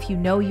especially if you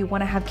know you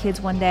want to have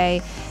kids one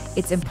day,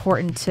 it's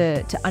important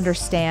to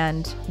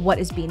understand what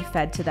is being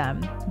fed to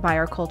them by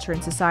our culture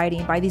and society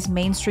and by these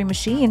mainstream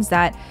machines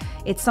that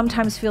it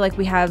sometimes feels like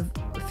we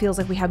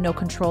have no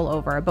control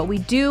over. But we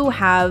do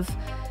have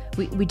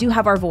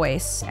our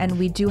voice, and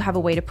we do have a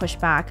way to push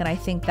back. And I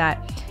think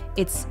that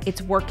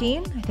it's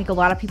working. I think a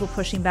lot of people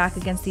pushing back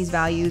against these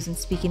values and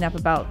speaking up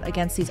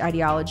against these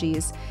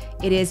ideologies,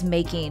 it is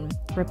making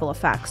ripple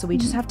effects. So we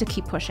just have to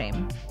keep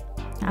pushing.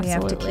 Absolutely. We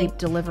have to keep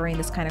delivering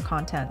this kind of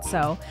content.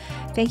 So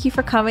thank you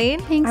for coming.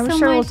 Thanks I'm so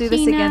sure much, we'll do this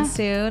Gina. again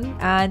soon.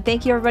 And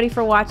thank you everybody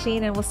for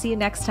watching, and we'll see you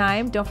next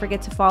time. Don't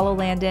forget to follow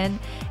Landon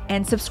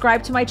and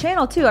subscribe to my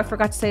channel too. I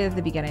forgot to say that at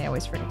the beginning. I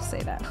always forget to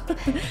say that.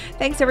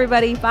 Thanks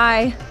everybody.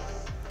 Bye.